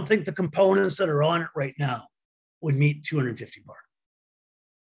 I don't think the components that are on it right now would meet 250 bar.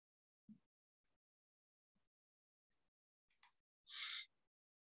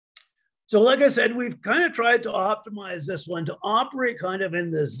 So like I said, we've kind of tried to optimize this one to operate kind of in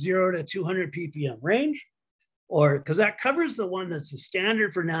the 0 to 200 ppm range, or because that covers the one that's the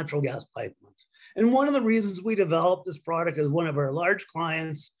standard for natural gas pipelines. And one of the reasons we developed this product is one of our large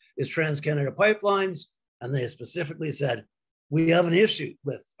clients is TransCanada Pipelines, and they specifically said, we have an issue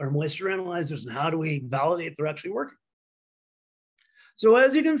with our moisture analyzers and how do we validate they're actually working? So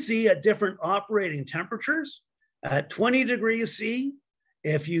as you can see at different operating temperatures, at 20 degrees C,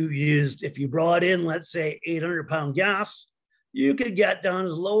 if you brought in, let's say 800 pound gas, you could get down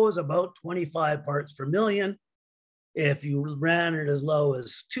as low as about 25 parts per million. If you ran it as low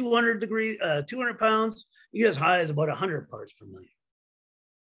as 200 pounds, you get as high as about 100 parts per million.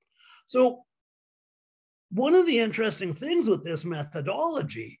 So one of the interesting things with this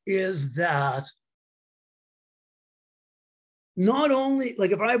methodology is that not only,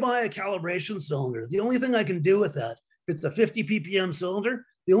 like if I buy a calibration cylinder, the only thing I can do with that, if it's a 50 ppm cylinder,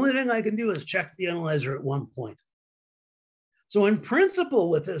 the only thing I can do is check the analyzer at one point. So in principle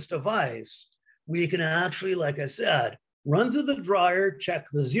with this device, we can actually, like I said, run through the dryer, check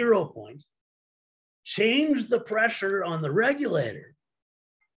the 0 point, change the pressure on the regulator.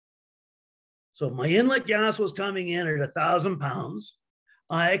 So my inlet gas was coming in at 1,000 pounds.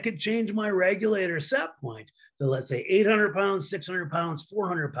 I could change my regulator set point to, let's say, 800 pounds, 600 pounds,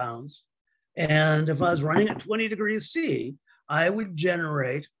 400 pounds. And if I was running at 20 degrees C, I would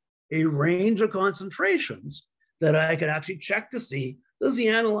generate a range of concentrations that I could actually check to see, does the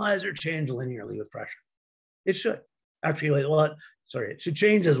analyzer change linearly with pressure? It should. Actually, well, sorry, it should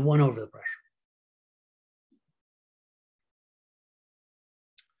change as 1 over the pressure.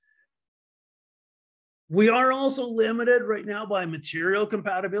 We are also limited right now by material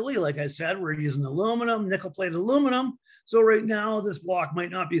compatibility. Like I said, we're using aluminum, nickel-plated aluminum. So right now, this block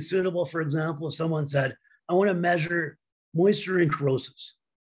might not be suitable. For example, if someone said, I want to measure moisture and corrosives,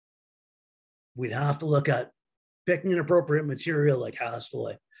 we'd have to look at picking an appropriate material like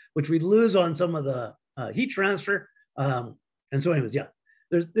Hastelloy, which we'd lose on some of the heat transfer. And so anyways, yeah,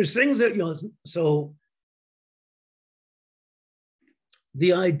 there's things that, so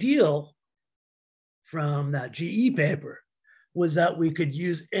the ideal from that GE paper was that we could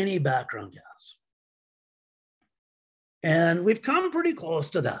use any background gas. And we've come pretty close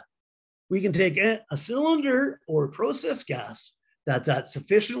to that. We can take a cylinder or process gas that's at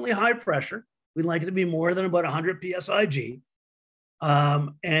sufficiently high pressure. We'd like it to be more than about 100 psig,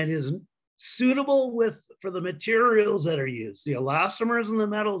 and is suitable for the materials that are used, the elastomers and the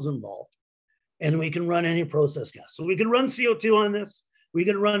metals involved. And we can run any process gas. So we can run CO2 on this. We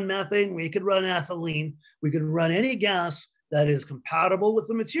could run methane, we could run ethylene, we could run any gas that is compatible with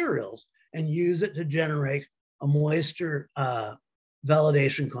the materials and use it to generate a moisture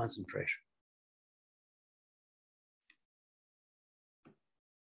validation concentration.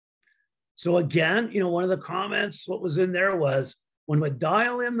 So again, one of the comments, what was in there was, when we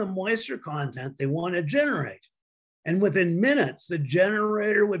dial in the moisture content they want to generate, and within minutes, the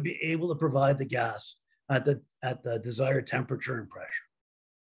generator would be able to provide the gas at the desired temperature and pressure.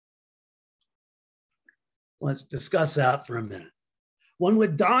 Let's discuss that for a minute. One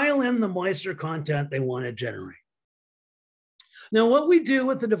would dial in the moisture content they want to generate. Now, what we do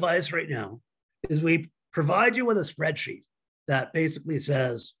with the device right now is we provide you with a spreadsheet that basically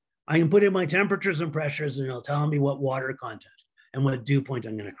says, I can put in my temperatures and pressures, and it'll tell me what water content and what dew point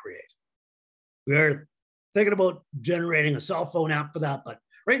I'm going to create. We're thinking about generating a cell phone app for that, but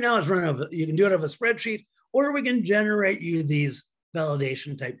right now you can do it out of a spreadsheet, or we can generate you these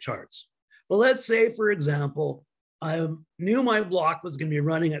validation type charts. But let's say, for example, I knew my block was going to be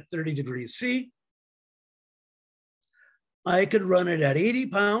running at 30 degrees C. I could run it at 80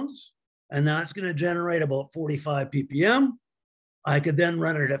 pounds, and that's going to generate about 45 ppm. I could then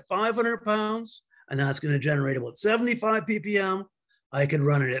run it at 500 pounds, and that's going to generate about 75 ppm. I could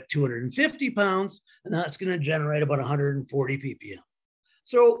run it at 250 pounds, and that's going to generate about 140 ppm.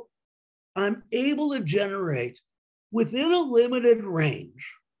 So I'm able to generate, within a limited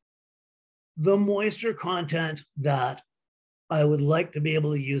range, the moisture content that I would like to be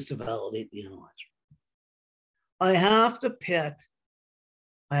able to use to validate the analyzer. I have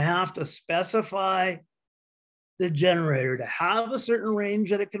to specify the generator to have a certain range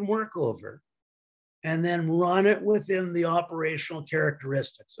that it can work over, and then run it within the operational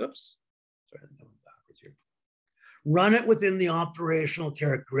characteristics. Oops, sorry, I'm going backwards here. Run it within the operational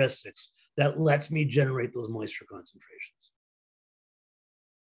characteristics that lets me generate those moisture concentrations.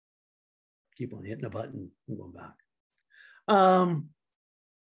 Keep on hitting a button and going back.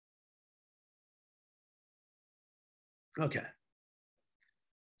 Okay.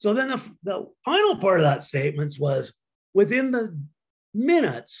 So then the final part of that statement was, within the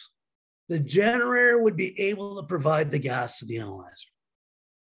minutes, the generator would be able to provide the gas to the analyzer.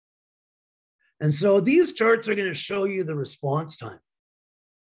 And so these charts are going to show you the response time.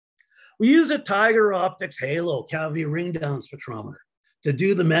 We used a Tiger Optics Halo cavity ring down spectrometer to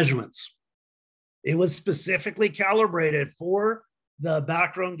do the measurements. It was specifically calibrated for the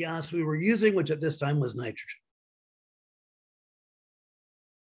background gas we were using, which at this time was nitrogen.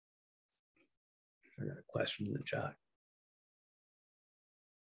 I got a question in the chat.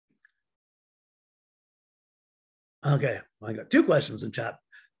 Okay, I got 2 questions in chat.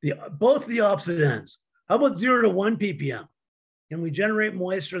 Both the opposite ends. How about 0 to 1 ppm? Can we generate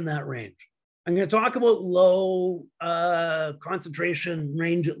moisture in that range? I'm going to talk about lower concentration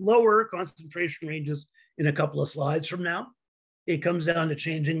ranges in a couple of slides from now. It comes down to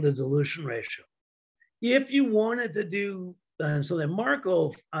changing the dilution ratio. If you wanted to do, so then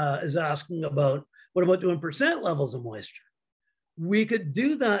Marco is asking about, what about doing percent levels of moisture? We could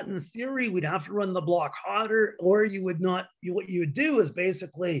do that in theory. We'd have to run the block hotter, or you would not, what you would do is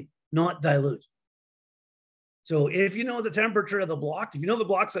basically not dilute. So if you know the temperature of the block, if you know the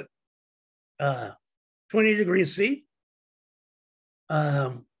block's at 20 degrees C,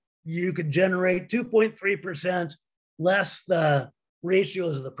 you could generate 2.3% less the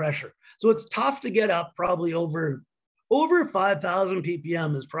ratios of the pressure. So it's tough to get up probably over 5,000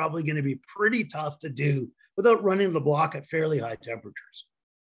 ppm is probably going to be pretty tough to do without running the block at fairly high temperatures.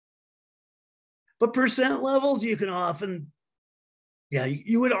 But percent levels, you can often, yeah,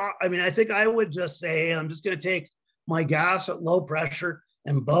 you would, I mean, I think I would just say, I'm just going to take my gas at low pressure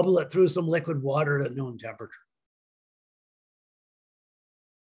and bubble it through some liquid water at known temperature.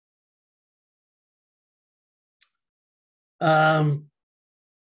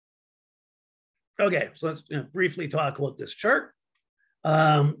 Okay, so let's briefly talk about this chart.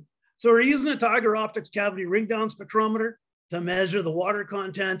 So we're using a Tiger Optics cavity ring down spectrometer to measure the water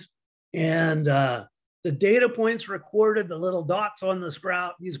content, and the data points recorded, the little dots on this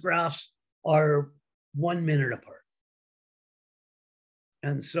graph, these graphs are 1 minute apart.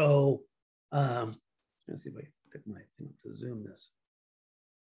 And so, let's see if I can pick my thing to zoom this.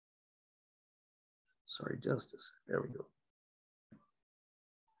 Sorry, just a sec. There we go.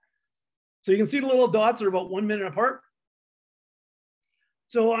 So you can see the little dots are about 1 minute apart.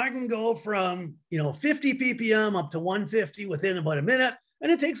 So I can go from 50 ppm up to 150 within about a minute,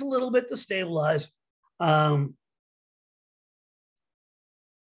 and it takes a little bit to stabilize. Then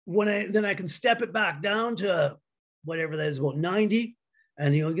I can step it back down to whatever that is, about 90,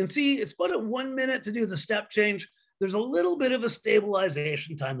 and you can see it's about a 1 minute to do the step change. There's a little bit of a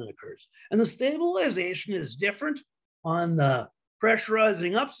stabilization time that occurs, and the stabilization is different on the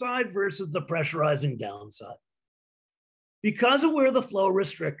pressurizing upside versus the pressurizing downside. Because of where the flow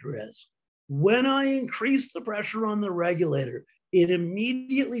restrictor is, when I increase the pressure on the regulator, it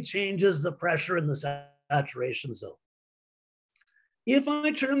immediately changes the pressure in the saturation zone. If I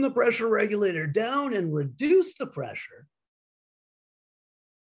turn the pressure regulator down and reduce the pressure,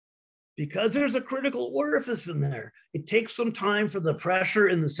 because there's a critical orifice in there, it takes some time for the pressure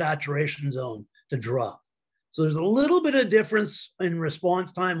in the saturation zone to drop. So there's a little bit of difference in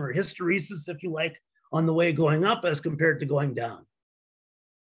response time, or hysteresis, if you like, on the way going up as compared to going down.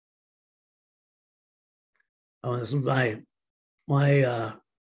 Oh, this is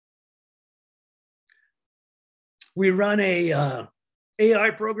we run a AI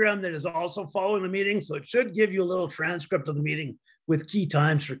program that is also following the meeting, so it should give you a little transcript of the meeting with key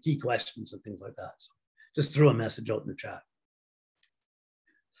times for key questions and things like that. So just throw a message out in the chat.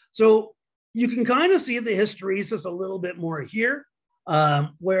 So you can kind of see the hysteresis a little bit more here,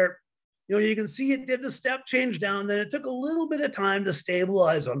 where you can see it did the step change down, then it took a little bit of time to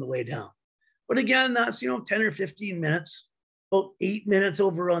stabilize on the way down. But again, that's 10 or 15 minutes, about 8 minutes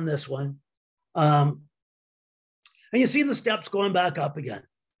over on this one. And you see the steps going back up again.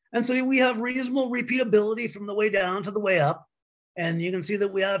 And so we have reasonable repeatability from the way down to the way up. And you can see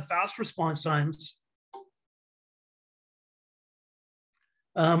that we have fast response times.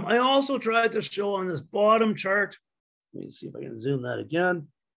 I also tried to show on this bottom chart, let me see if I can zoom that again,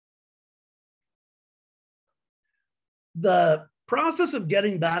 the process of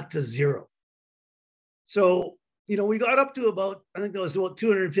getting back to zero. So, we got up to about, I think that was about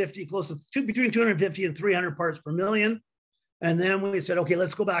 250, close to between 250 and 300 parts per million. And then we said, okay,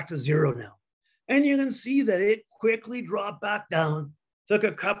 let's go back to zero now. And you can see that it quickly dropped back down. Took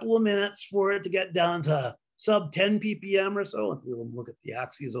a couple of minutes for it to get down to sub 10 ppm or so. If we look at the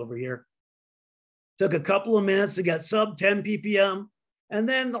axes over here. Took a couple of minutes to get sub 10 ppm. And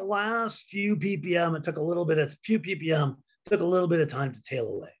then the last few ppm, it took a little bit of time to tail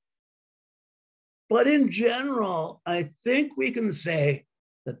away. But in general, I think we can say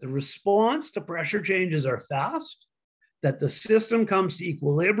that the response to pressure changes are fast, that the system comes to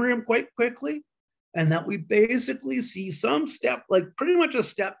equilibrium quite quickly, and that we basically see some step, like pretty much a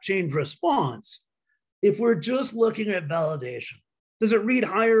step change response if we're just looking at validation. Does it read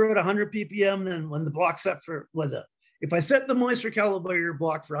higher at 100 ppm than when the block's set for, if I set the moisture calibrator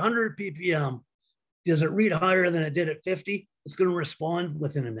block for 100 ppm, does it read higher than it did at 50? It's going to respond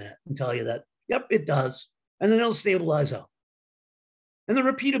within a minute and tell you that, yep, it does. And then it'll stabilize out. And the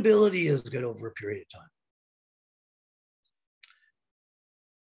repeatability is good over a period of time.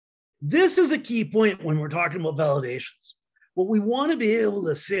 This is a key point when we're talking about validations. What we want to be able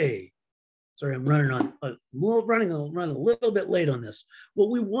to say, sorry, I'm running a little bit late on this. What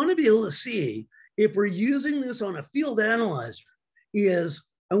we want to be able to see if we're using this on a field analyzer is,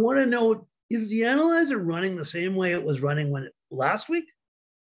 I want to know, is the analyzer running the same way it was running last week?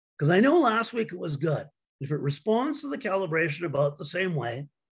 Because I know last week it was good. If it responds to the calibration about the same way,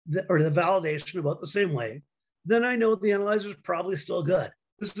 or the validation about the same way, then I know the analyzer is probably still good.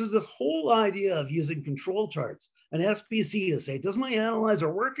 This is this whole idea of using control charts and SPC to say, does my analyzer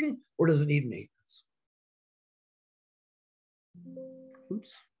working or does it need maintenance?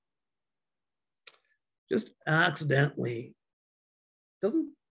 Oops. Just accidentally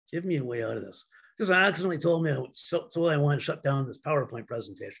doesn't give me a way out of this. Because I accidentally told me so I want to shut down this PowerPoint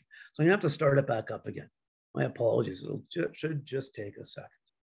presentation. So I'm gonna have to start it back up again. My apologies. It should just take a second.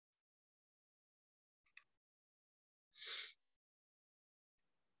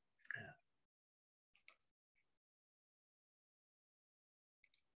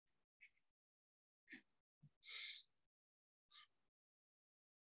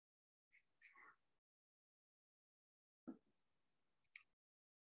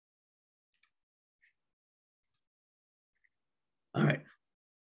 All right.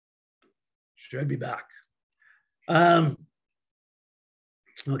 Should be back. Okay.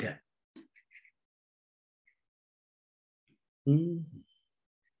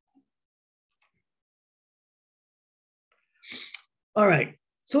 All right.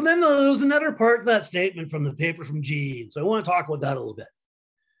 So then there was another part of that statement from the paper from GE. So I want to talk about that a little bit.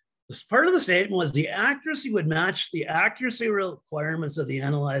 This part of the statement was the accuracy would match the accuracy requirements of the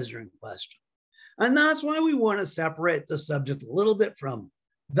analyzer in question. And that's why we want to separate the subject a little bit from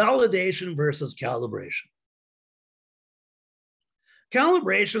validation versus calibration.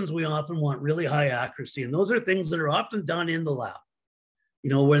 Calibrations, we often want really high accuracy, and those are things that are often done in the lab. You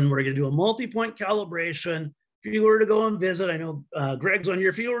know, when we're going to do a multi-point calibration, if you were to go and visit, I know Greg's on here,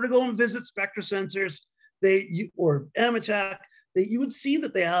 if you were to go and visit SpectraSensors, or Amitech, you would see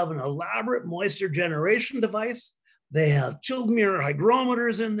that they have an elaborate moisture generation device. They have chilled mirror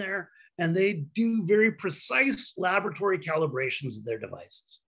hygrometers in there, and they do very precise laboratory calibrations of their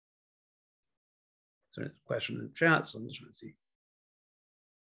devices. So, question in the chat, so I'm just trying to see.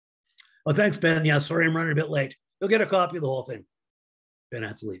 Oh, thanks, Ben. Yeah, sorry, I'm running a bit late. You'll get a copy of the whole thing. Ben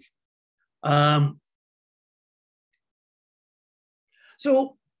had to leave.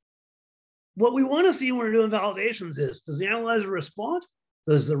 So what we want to see when we're doing validations is, does the analyzer respond?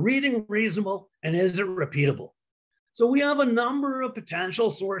 Does the reading reasonable? And is it repeatable? So we have a number of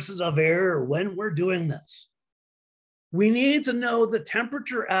potential sources of error when we're doing this. We need to know the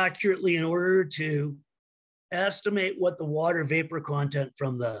temperature accurately in order to estimate what the water vapor content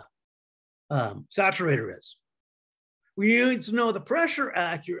from the saturator is. We need to know the pressure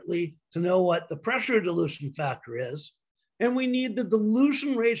accurately to know what the pressure dilution factor is. And we need the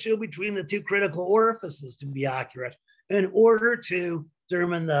dilution ratio between the two critical orifices to be accurate in order to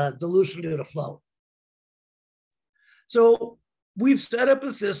determine the dilution due to flow. So we've set up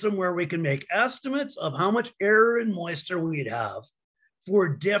a system where we can make estimates of how much error and moisture we'd have for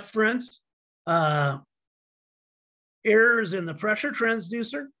different errors in the pressure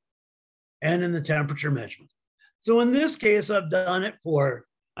transducer and in the temperature measurement. So in this case, I've done it for,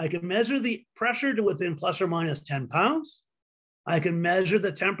 I can measure the pressure to within plus or minus 10 pounds. I can measure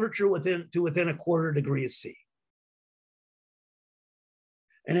the temperature within a quarter degree C.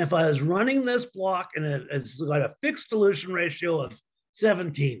 And if I was running this block and it's got a fixed dilution ratio of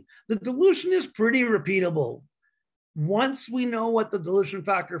 17, the dilution is pretty repeatable. Once we know what the dilution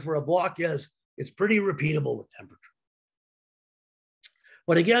factor for a block is, it's pretty repeatable with temperature.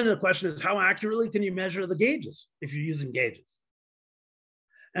 But again, the question is, how accurately can you measure the gauges if you're using gauges?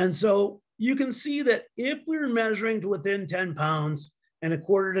 And so you can see that if we're measuring to within 10 pounds and a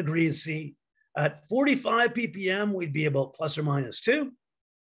quarter degree C, at 45 ppm, we'd be about plus or minus 2.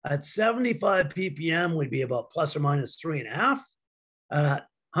 At 75 ppm, we'd be about plus or minus 3.5. At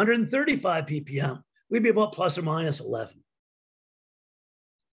 135 ppm, we'd be about plus or minus 11.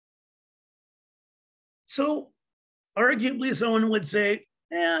 So arguably, someone would say,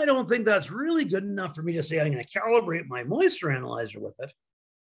 I don't think that's really good enough for me to say I'm going to calibrate my moisture analyzer with it.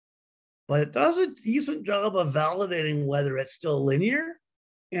 But it does a decent job of validating whether it's still linear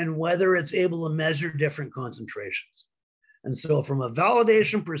and whether it's able to measure different concentrations. And so from a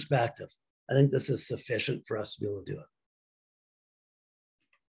validation perspective, I think this is sufficient for us to be able to do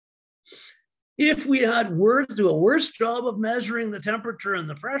it. If we had do a worse job of measuring the temperature and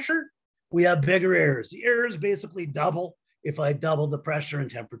the pressure, we have bigger errors. The errors basically double if I double the pressure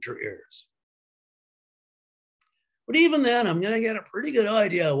and temperature errors. But even then, I'm going to get a pretty good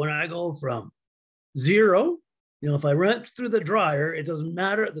idea when I go from 0. If I run through the dryer, it doesn't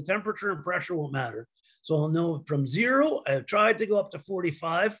matter. The temperature and pressure won't matter. So I'll know from 0, I've tried to go up to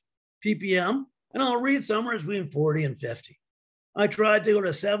 45 ppm, and I'll read somewhere between 40 and 50. I tried to go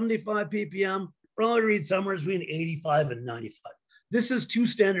to 75 ppm, probably read somewhere between 85 and 95. This is 2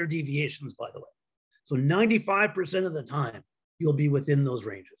 standard deviations, by the way. So 95% of the time, you'll be within those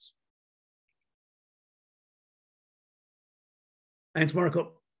ranges. Thanks,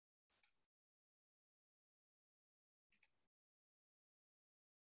 Marco.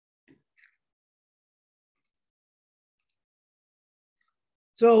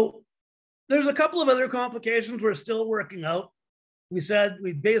 So there's a couple of other complications we're still working out. we said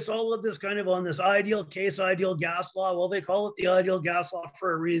we based all of this kind of on this ideal case, ideal gas law. Well, they call it the ideal gas law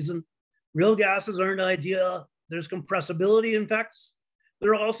for a reason. Real gases aren't ideal. There's compressibility effects.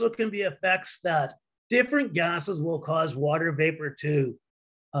 There also can be effects that different gases will cause water vapor to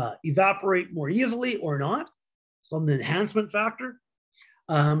evaporate more easily or not. So an enhancement factor.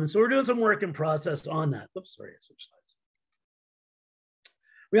 And so we're doing some work in process on that. Oops, sorry, I switched slides.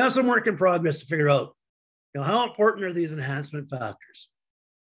 We have some work in progress to figure out, how important are these enhancement factors?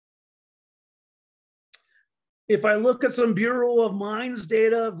 If I look at some Bureau of Mines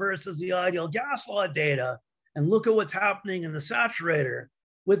data versus the ideal gas law data and look at what's happening in the saturator,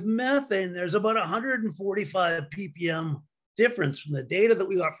 with methane, there's about 145 ppm difference from the data that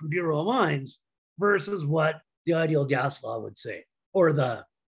we got from Bureau of Mines versus what the ideal gas law would say, or the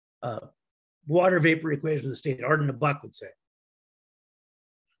water vapor equation of the state, Arden and Buck would say.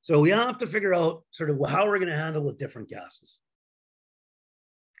 So we have to figure out sort of how we're going to handle with different gases.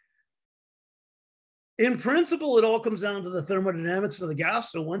 In principle, it all comes down to the thermodynamics of the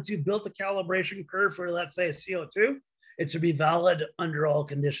gas. So once you've built the calibration curve for, let's say, CO2, it should be valid under all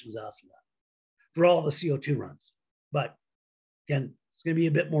conditions after that for all the CO2 runs. But again, it's going to be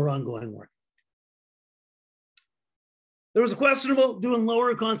a bit more ongoing work. There was a question about doing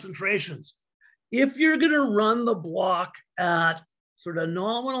lower concentrations. If you're going to run the block at sort of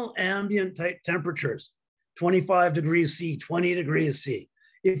nominal ambient type temperatures, 25 degrees C, 20 degrees C,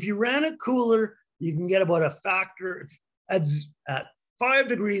 if you ran it cooler, you can get about a factor at 5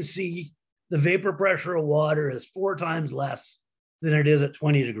 degrees C, the vapor pressure of water is 4 times less than it is at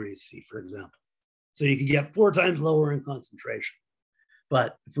 20 degrees C, for example. So you could get 4 times lower in concentration.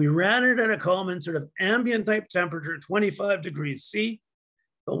 But if we ran it at a common sort of ambient type temperature, 25 degrees C,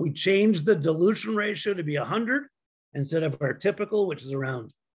 but we changed the dilution ratio to be 100 instead of our typical, which is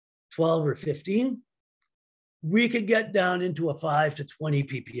around 12 or 15, we could get down into a 5 to 20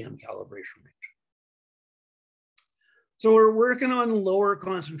 ppm calibration range. So we're working on lower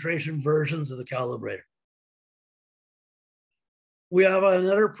concentration versions of the calibrator. We have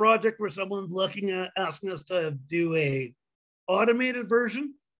another project where someone's looking at asking us to do a automated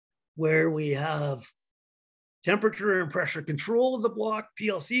version where we have temperature and pressure control of the block,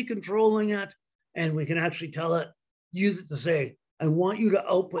 PLC controlling it, and we can actually tell it, use it to say, I want you to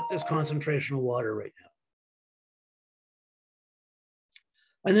output this concentration of water right now.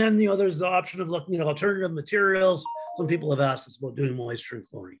 And then there's the option of looking at alternative materials. Some people have asked us about doing moisture and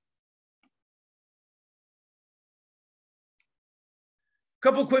chlorine. A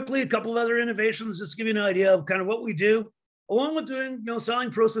couple of other innovations, just to give you an idea of kind of what we do. Along with doing,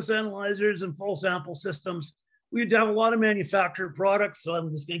 selling process analyzers and full sample systems, we have a lot of manufactured products. So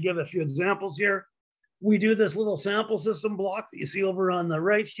I'm just going to give a few examples here. We do this little sample system block that you see over on the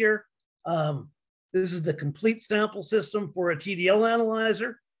right here. This is the complete sample system for a TDL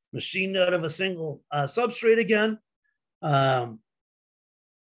analyzer, machined out of a single substrate again.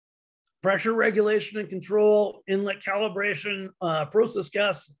 Pressure regulation and control, inlet calibration, process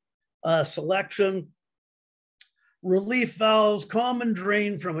gas selection, relief valves, common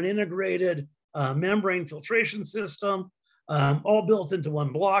drain from an integrated membrane filtration system, all built into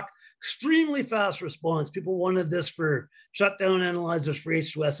one block. Extremely fast response. People wanted this for shutdown analyzers for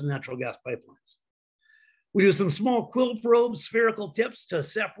H2S and natural gas pipelines. We do some small quill probes, spherical tips to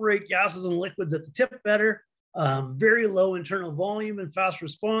separate gases and liquids at the tip better. Very low internal volume and fast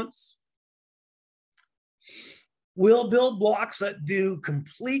response. We'll build blocks that do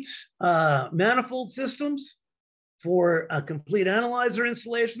complete manifold systems for a complete analyzer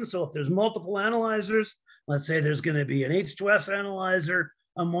installation. So if there's multiple analyzers, let's say there's going to be an H2S analyzer,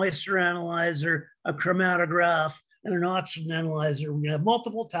 a moisture analyzer, a chromatograph, and an oxygen analyzer. We're going to have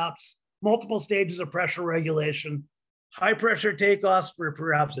multiple taps, multiple stages of pressure regulation, high pressure takeoffs for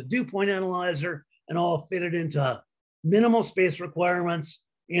perhaps a dew point analyzer, and all fitted into minimal space requirements,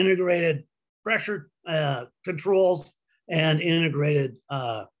 integrated pressure controls, and integrated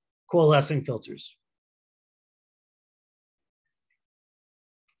coalescing filters.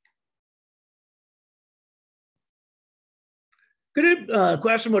 Good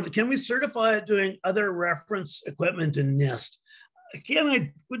question about, can we certify it doing other reference equipment in NIST? Again,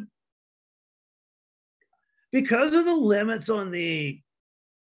 I would, because of the limits on the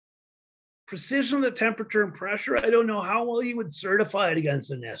precision of the temperature and pressure, I don't know how well you would certify it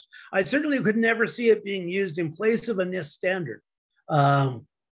against a NIST. I certainly could never see it being used in place of a NIST standard. I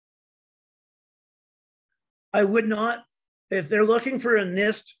would not, if they're looking for a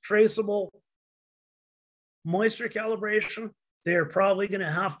NIST traceable moisture calibration, they're probably going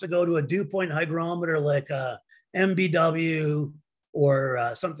to have to go to a dew point hygrometer like a MBW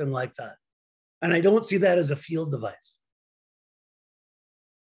or something like that. And I don't see that as a field device.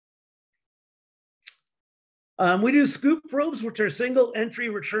 We do scoop probes, which are single entry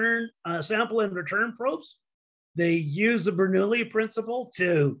return sample and return probes. They use the Bernoulli principle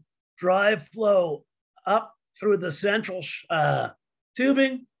to drive flow up through the central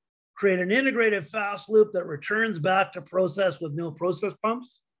tubing, create an integrated fast loop that returns back to process with no process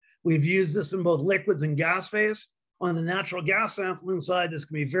pumps. We've used this in both liquids and gas phase. On the natural gas sampling side, this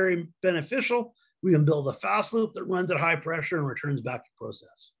can be very beneficial. We can build a fast loop that runs at high pressure and returns back to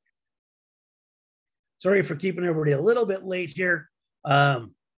process. Sorry for keeping everybody a little bit late here.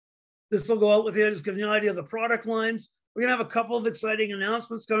 This will go out with you, just give you an idea of the product lines. We're gonna have a couple of exciting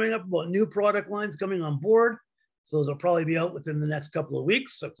announcements coming up about new product lines coming on board. So those will probably be out within the next couple of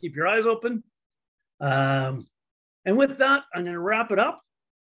weeks. So keep your eyes open. And with that, I'm gonna wrap it up.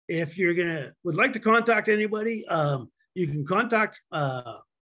 If you're would like to contact anybody, you can contact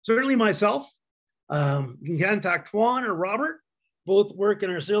certainly myself. You can contact Juan or Robert. Both work in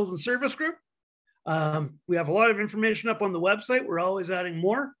our sales and service group. We have a lot of information up on the website. We're always adding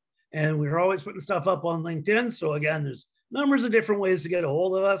more, and we're always putting stuff up on LinkedIn. So again, there's numbers of different ways to get a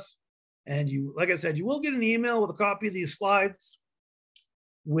hold of us. And you, like I said, you will get an email with a copy of these slides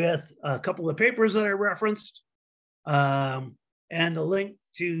with a couple of papers that I referenced, and a link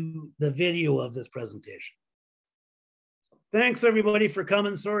to the video of this presentation. Thanks everybody for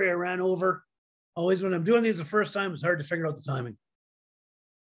coming. Sorry I ran over. Always when I'm doing these the first time, it's hard to figure out the timing.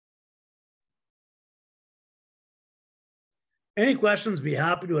 Any questions, be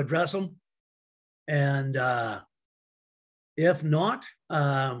happy to address them. And if not,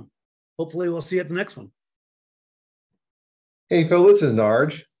 hopefully we'll see you at the next one. Hey, Phil, this is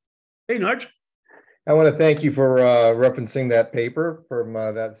Narj. Hey, Narj. I want to thank you for referencing that paper from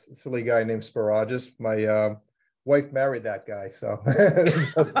that silly guy named Sparagus. My wife married that guy, so.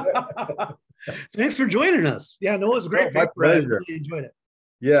 Thanks for joining us. Yeah, no, it was a great paper. I really enjoyed it.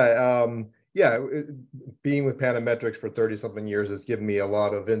 Yeah, being with Panametrics for 30-something years has given me a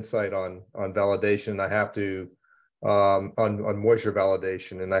lot of insight on validation. I have to on moisture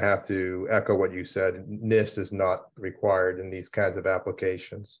validation, and I have to echo what you said. NIST is not required in these kinds of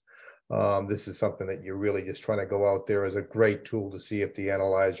applications. This is something that you're really just trying to go out there as a great tool to see if the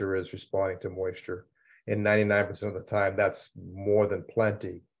analyzer is responding to moisture. And 99% of the time, that's more than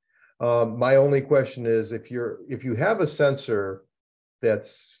plenty. My only question is, if you have a sensor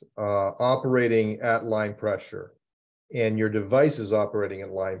that's operating at line pressure and your device is operating at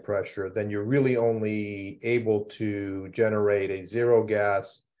line pressure, then you're really only able to generate a zero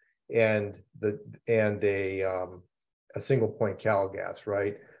gas and a single point cal gas,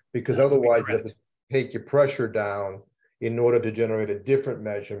 right? Because otherwise you have to take your pressure down in order to generate a different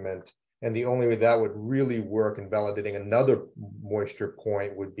measurement. And the only way that would really work in validating another moisture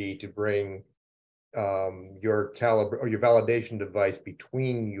point would be to bring your validation device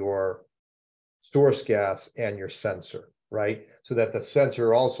between your source gas and your sensor, right? So that the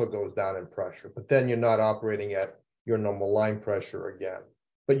sensor also goes down in pressure, but then you're not operating at your normal line pressure again,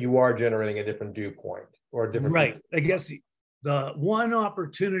 but you are generating a different dew point or a different. Right. I guess the one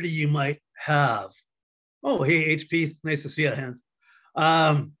opportunity you might have. Oh, hey, HP, nice to see you, hand.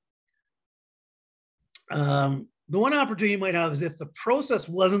 The one opportunity you might have is if the process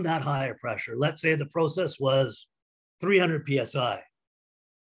wasn't that high a pressure. Let's say the process was 300 psi.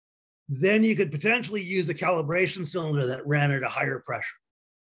 Then you could potentially use a calibration cylinder that ran at a higher pressure.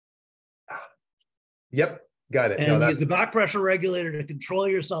 Yep, got it. And use the back pressure regulator to control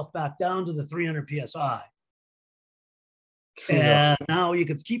yourself back down to the 300 psi. True and now you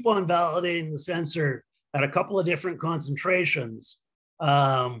could keep on validating the sensor at a couple of different concentrations,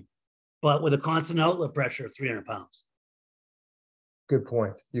 but with a constant outlet pressure of 300 pounds. Good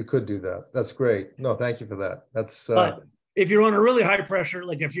point. You could do that. That's great. No, thank you for that. That's. But if you're on a really high pressure,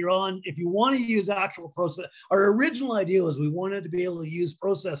 like if you want to use actual process, our original idea was we wanted to be able to use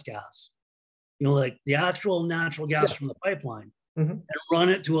process gas, like the actual natural gas from the pipeline, and run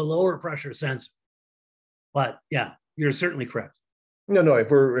it to a lower pressure sensor. But yeah, you're certainly correct. No. If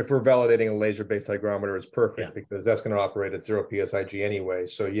we're validating a laser-based hygrometer, it's perfect because that's going to operate at 0 psig anyway.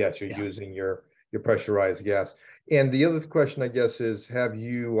 So yes, you're using your pressurized gas. And the other question, I guess, is have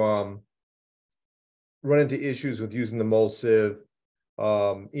you run into issues with using the mole sieve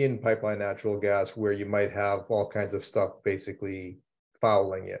in pipeline natural gas where you might have all kinds of stuff basically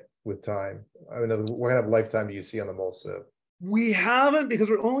fouling it with time? I mean, what kind of lifetime do you see on the mole sieve? We haven't, because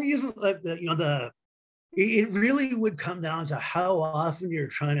we're only using it really would come down to how often you're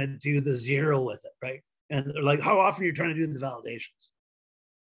trying to do the zero with it, right? And like how often you're trying to do the validations.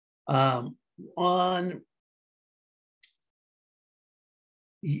 And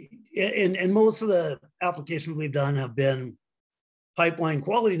most of the applications we've done have been pipeline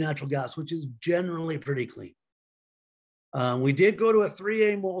quality natural gas, which is generally pretty clean. We did go to a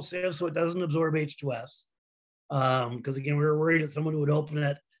 3A mole sieve, so it doesn't absorb H2S. Because again, we were worried that someone would open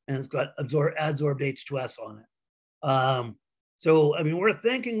it and it's got adsorbed H2S on it. So, I mean, we're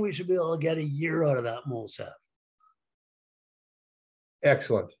thinking we should be able to get a year out of that mole sieve.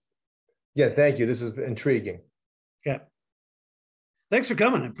 Excellent. Yeah, thank you. This is intriguing. Okay. Thanks for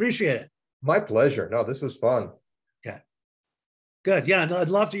coming. I appreciate it. My pleasure. No, this was fun. Okay. Good. Yeah, no, I'd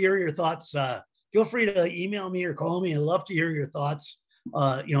love to hear your thoughts. Feel free to email me or call me. I'd love to hear your thoughts,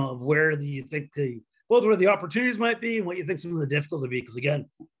 of where you think both where the opportunities might be and what you think some of the difficulties would be. Because again,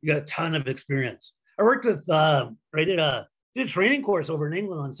 you got a ton of experience. I worked with, did a training course over in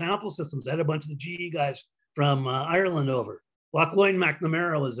England on sample systems. I had a bunch of the GE guys from Ireland over. Lochloyd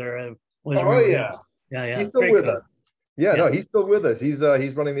McNamara was there. Oh yeah. Yeah. He's still with us. Yeah, no, he's still with us. He's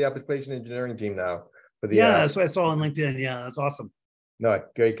running the application engineering team now for the. Yeah, that's what I saw on LinkedIn. Yeah, that's awesome. No,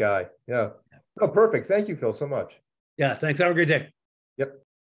 great guy. Yeah. No, perfect. Thank you, Phil, so much. Yeah, thanks. Have a great day. Yep.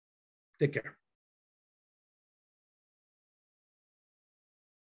 Take care.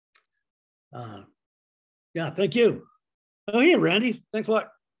 Yeah, thank you. Oh, hey, Randy. Thanks a lot.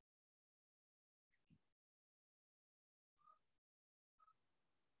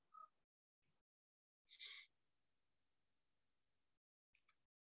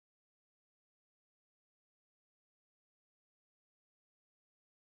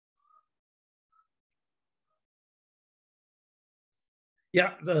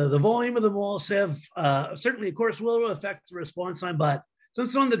 Yeah, the volume of the mole sieve certainly, of course, will affect the response time, but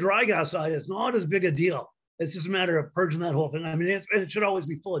since on the dry gas side, it's not as big a deal. It's just a matter of purging that whole thing. I mean, it should always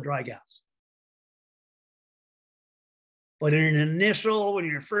be full of dry gas. But in an initial, when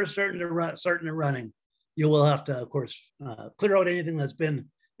you're first starting to running, you will have to, of course, clear out anything that's been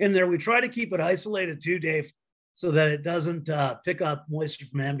in there. We try to keep it isolated too, Dave, so that it doesn't pick up moisture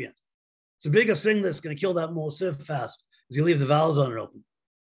from ambient. It's the biggest thing that's going to kill that mole sieve fast is you leave the valves on it open.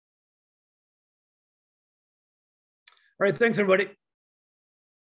 All right, thanks, everybody.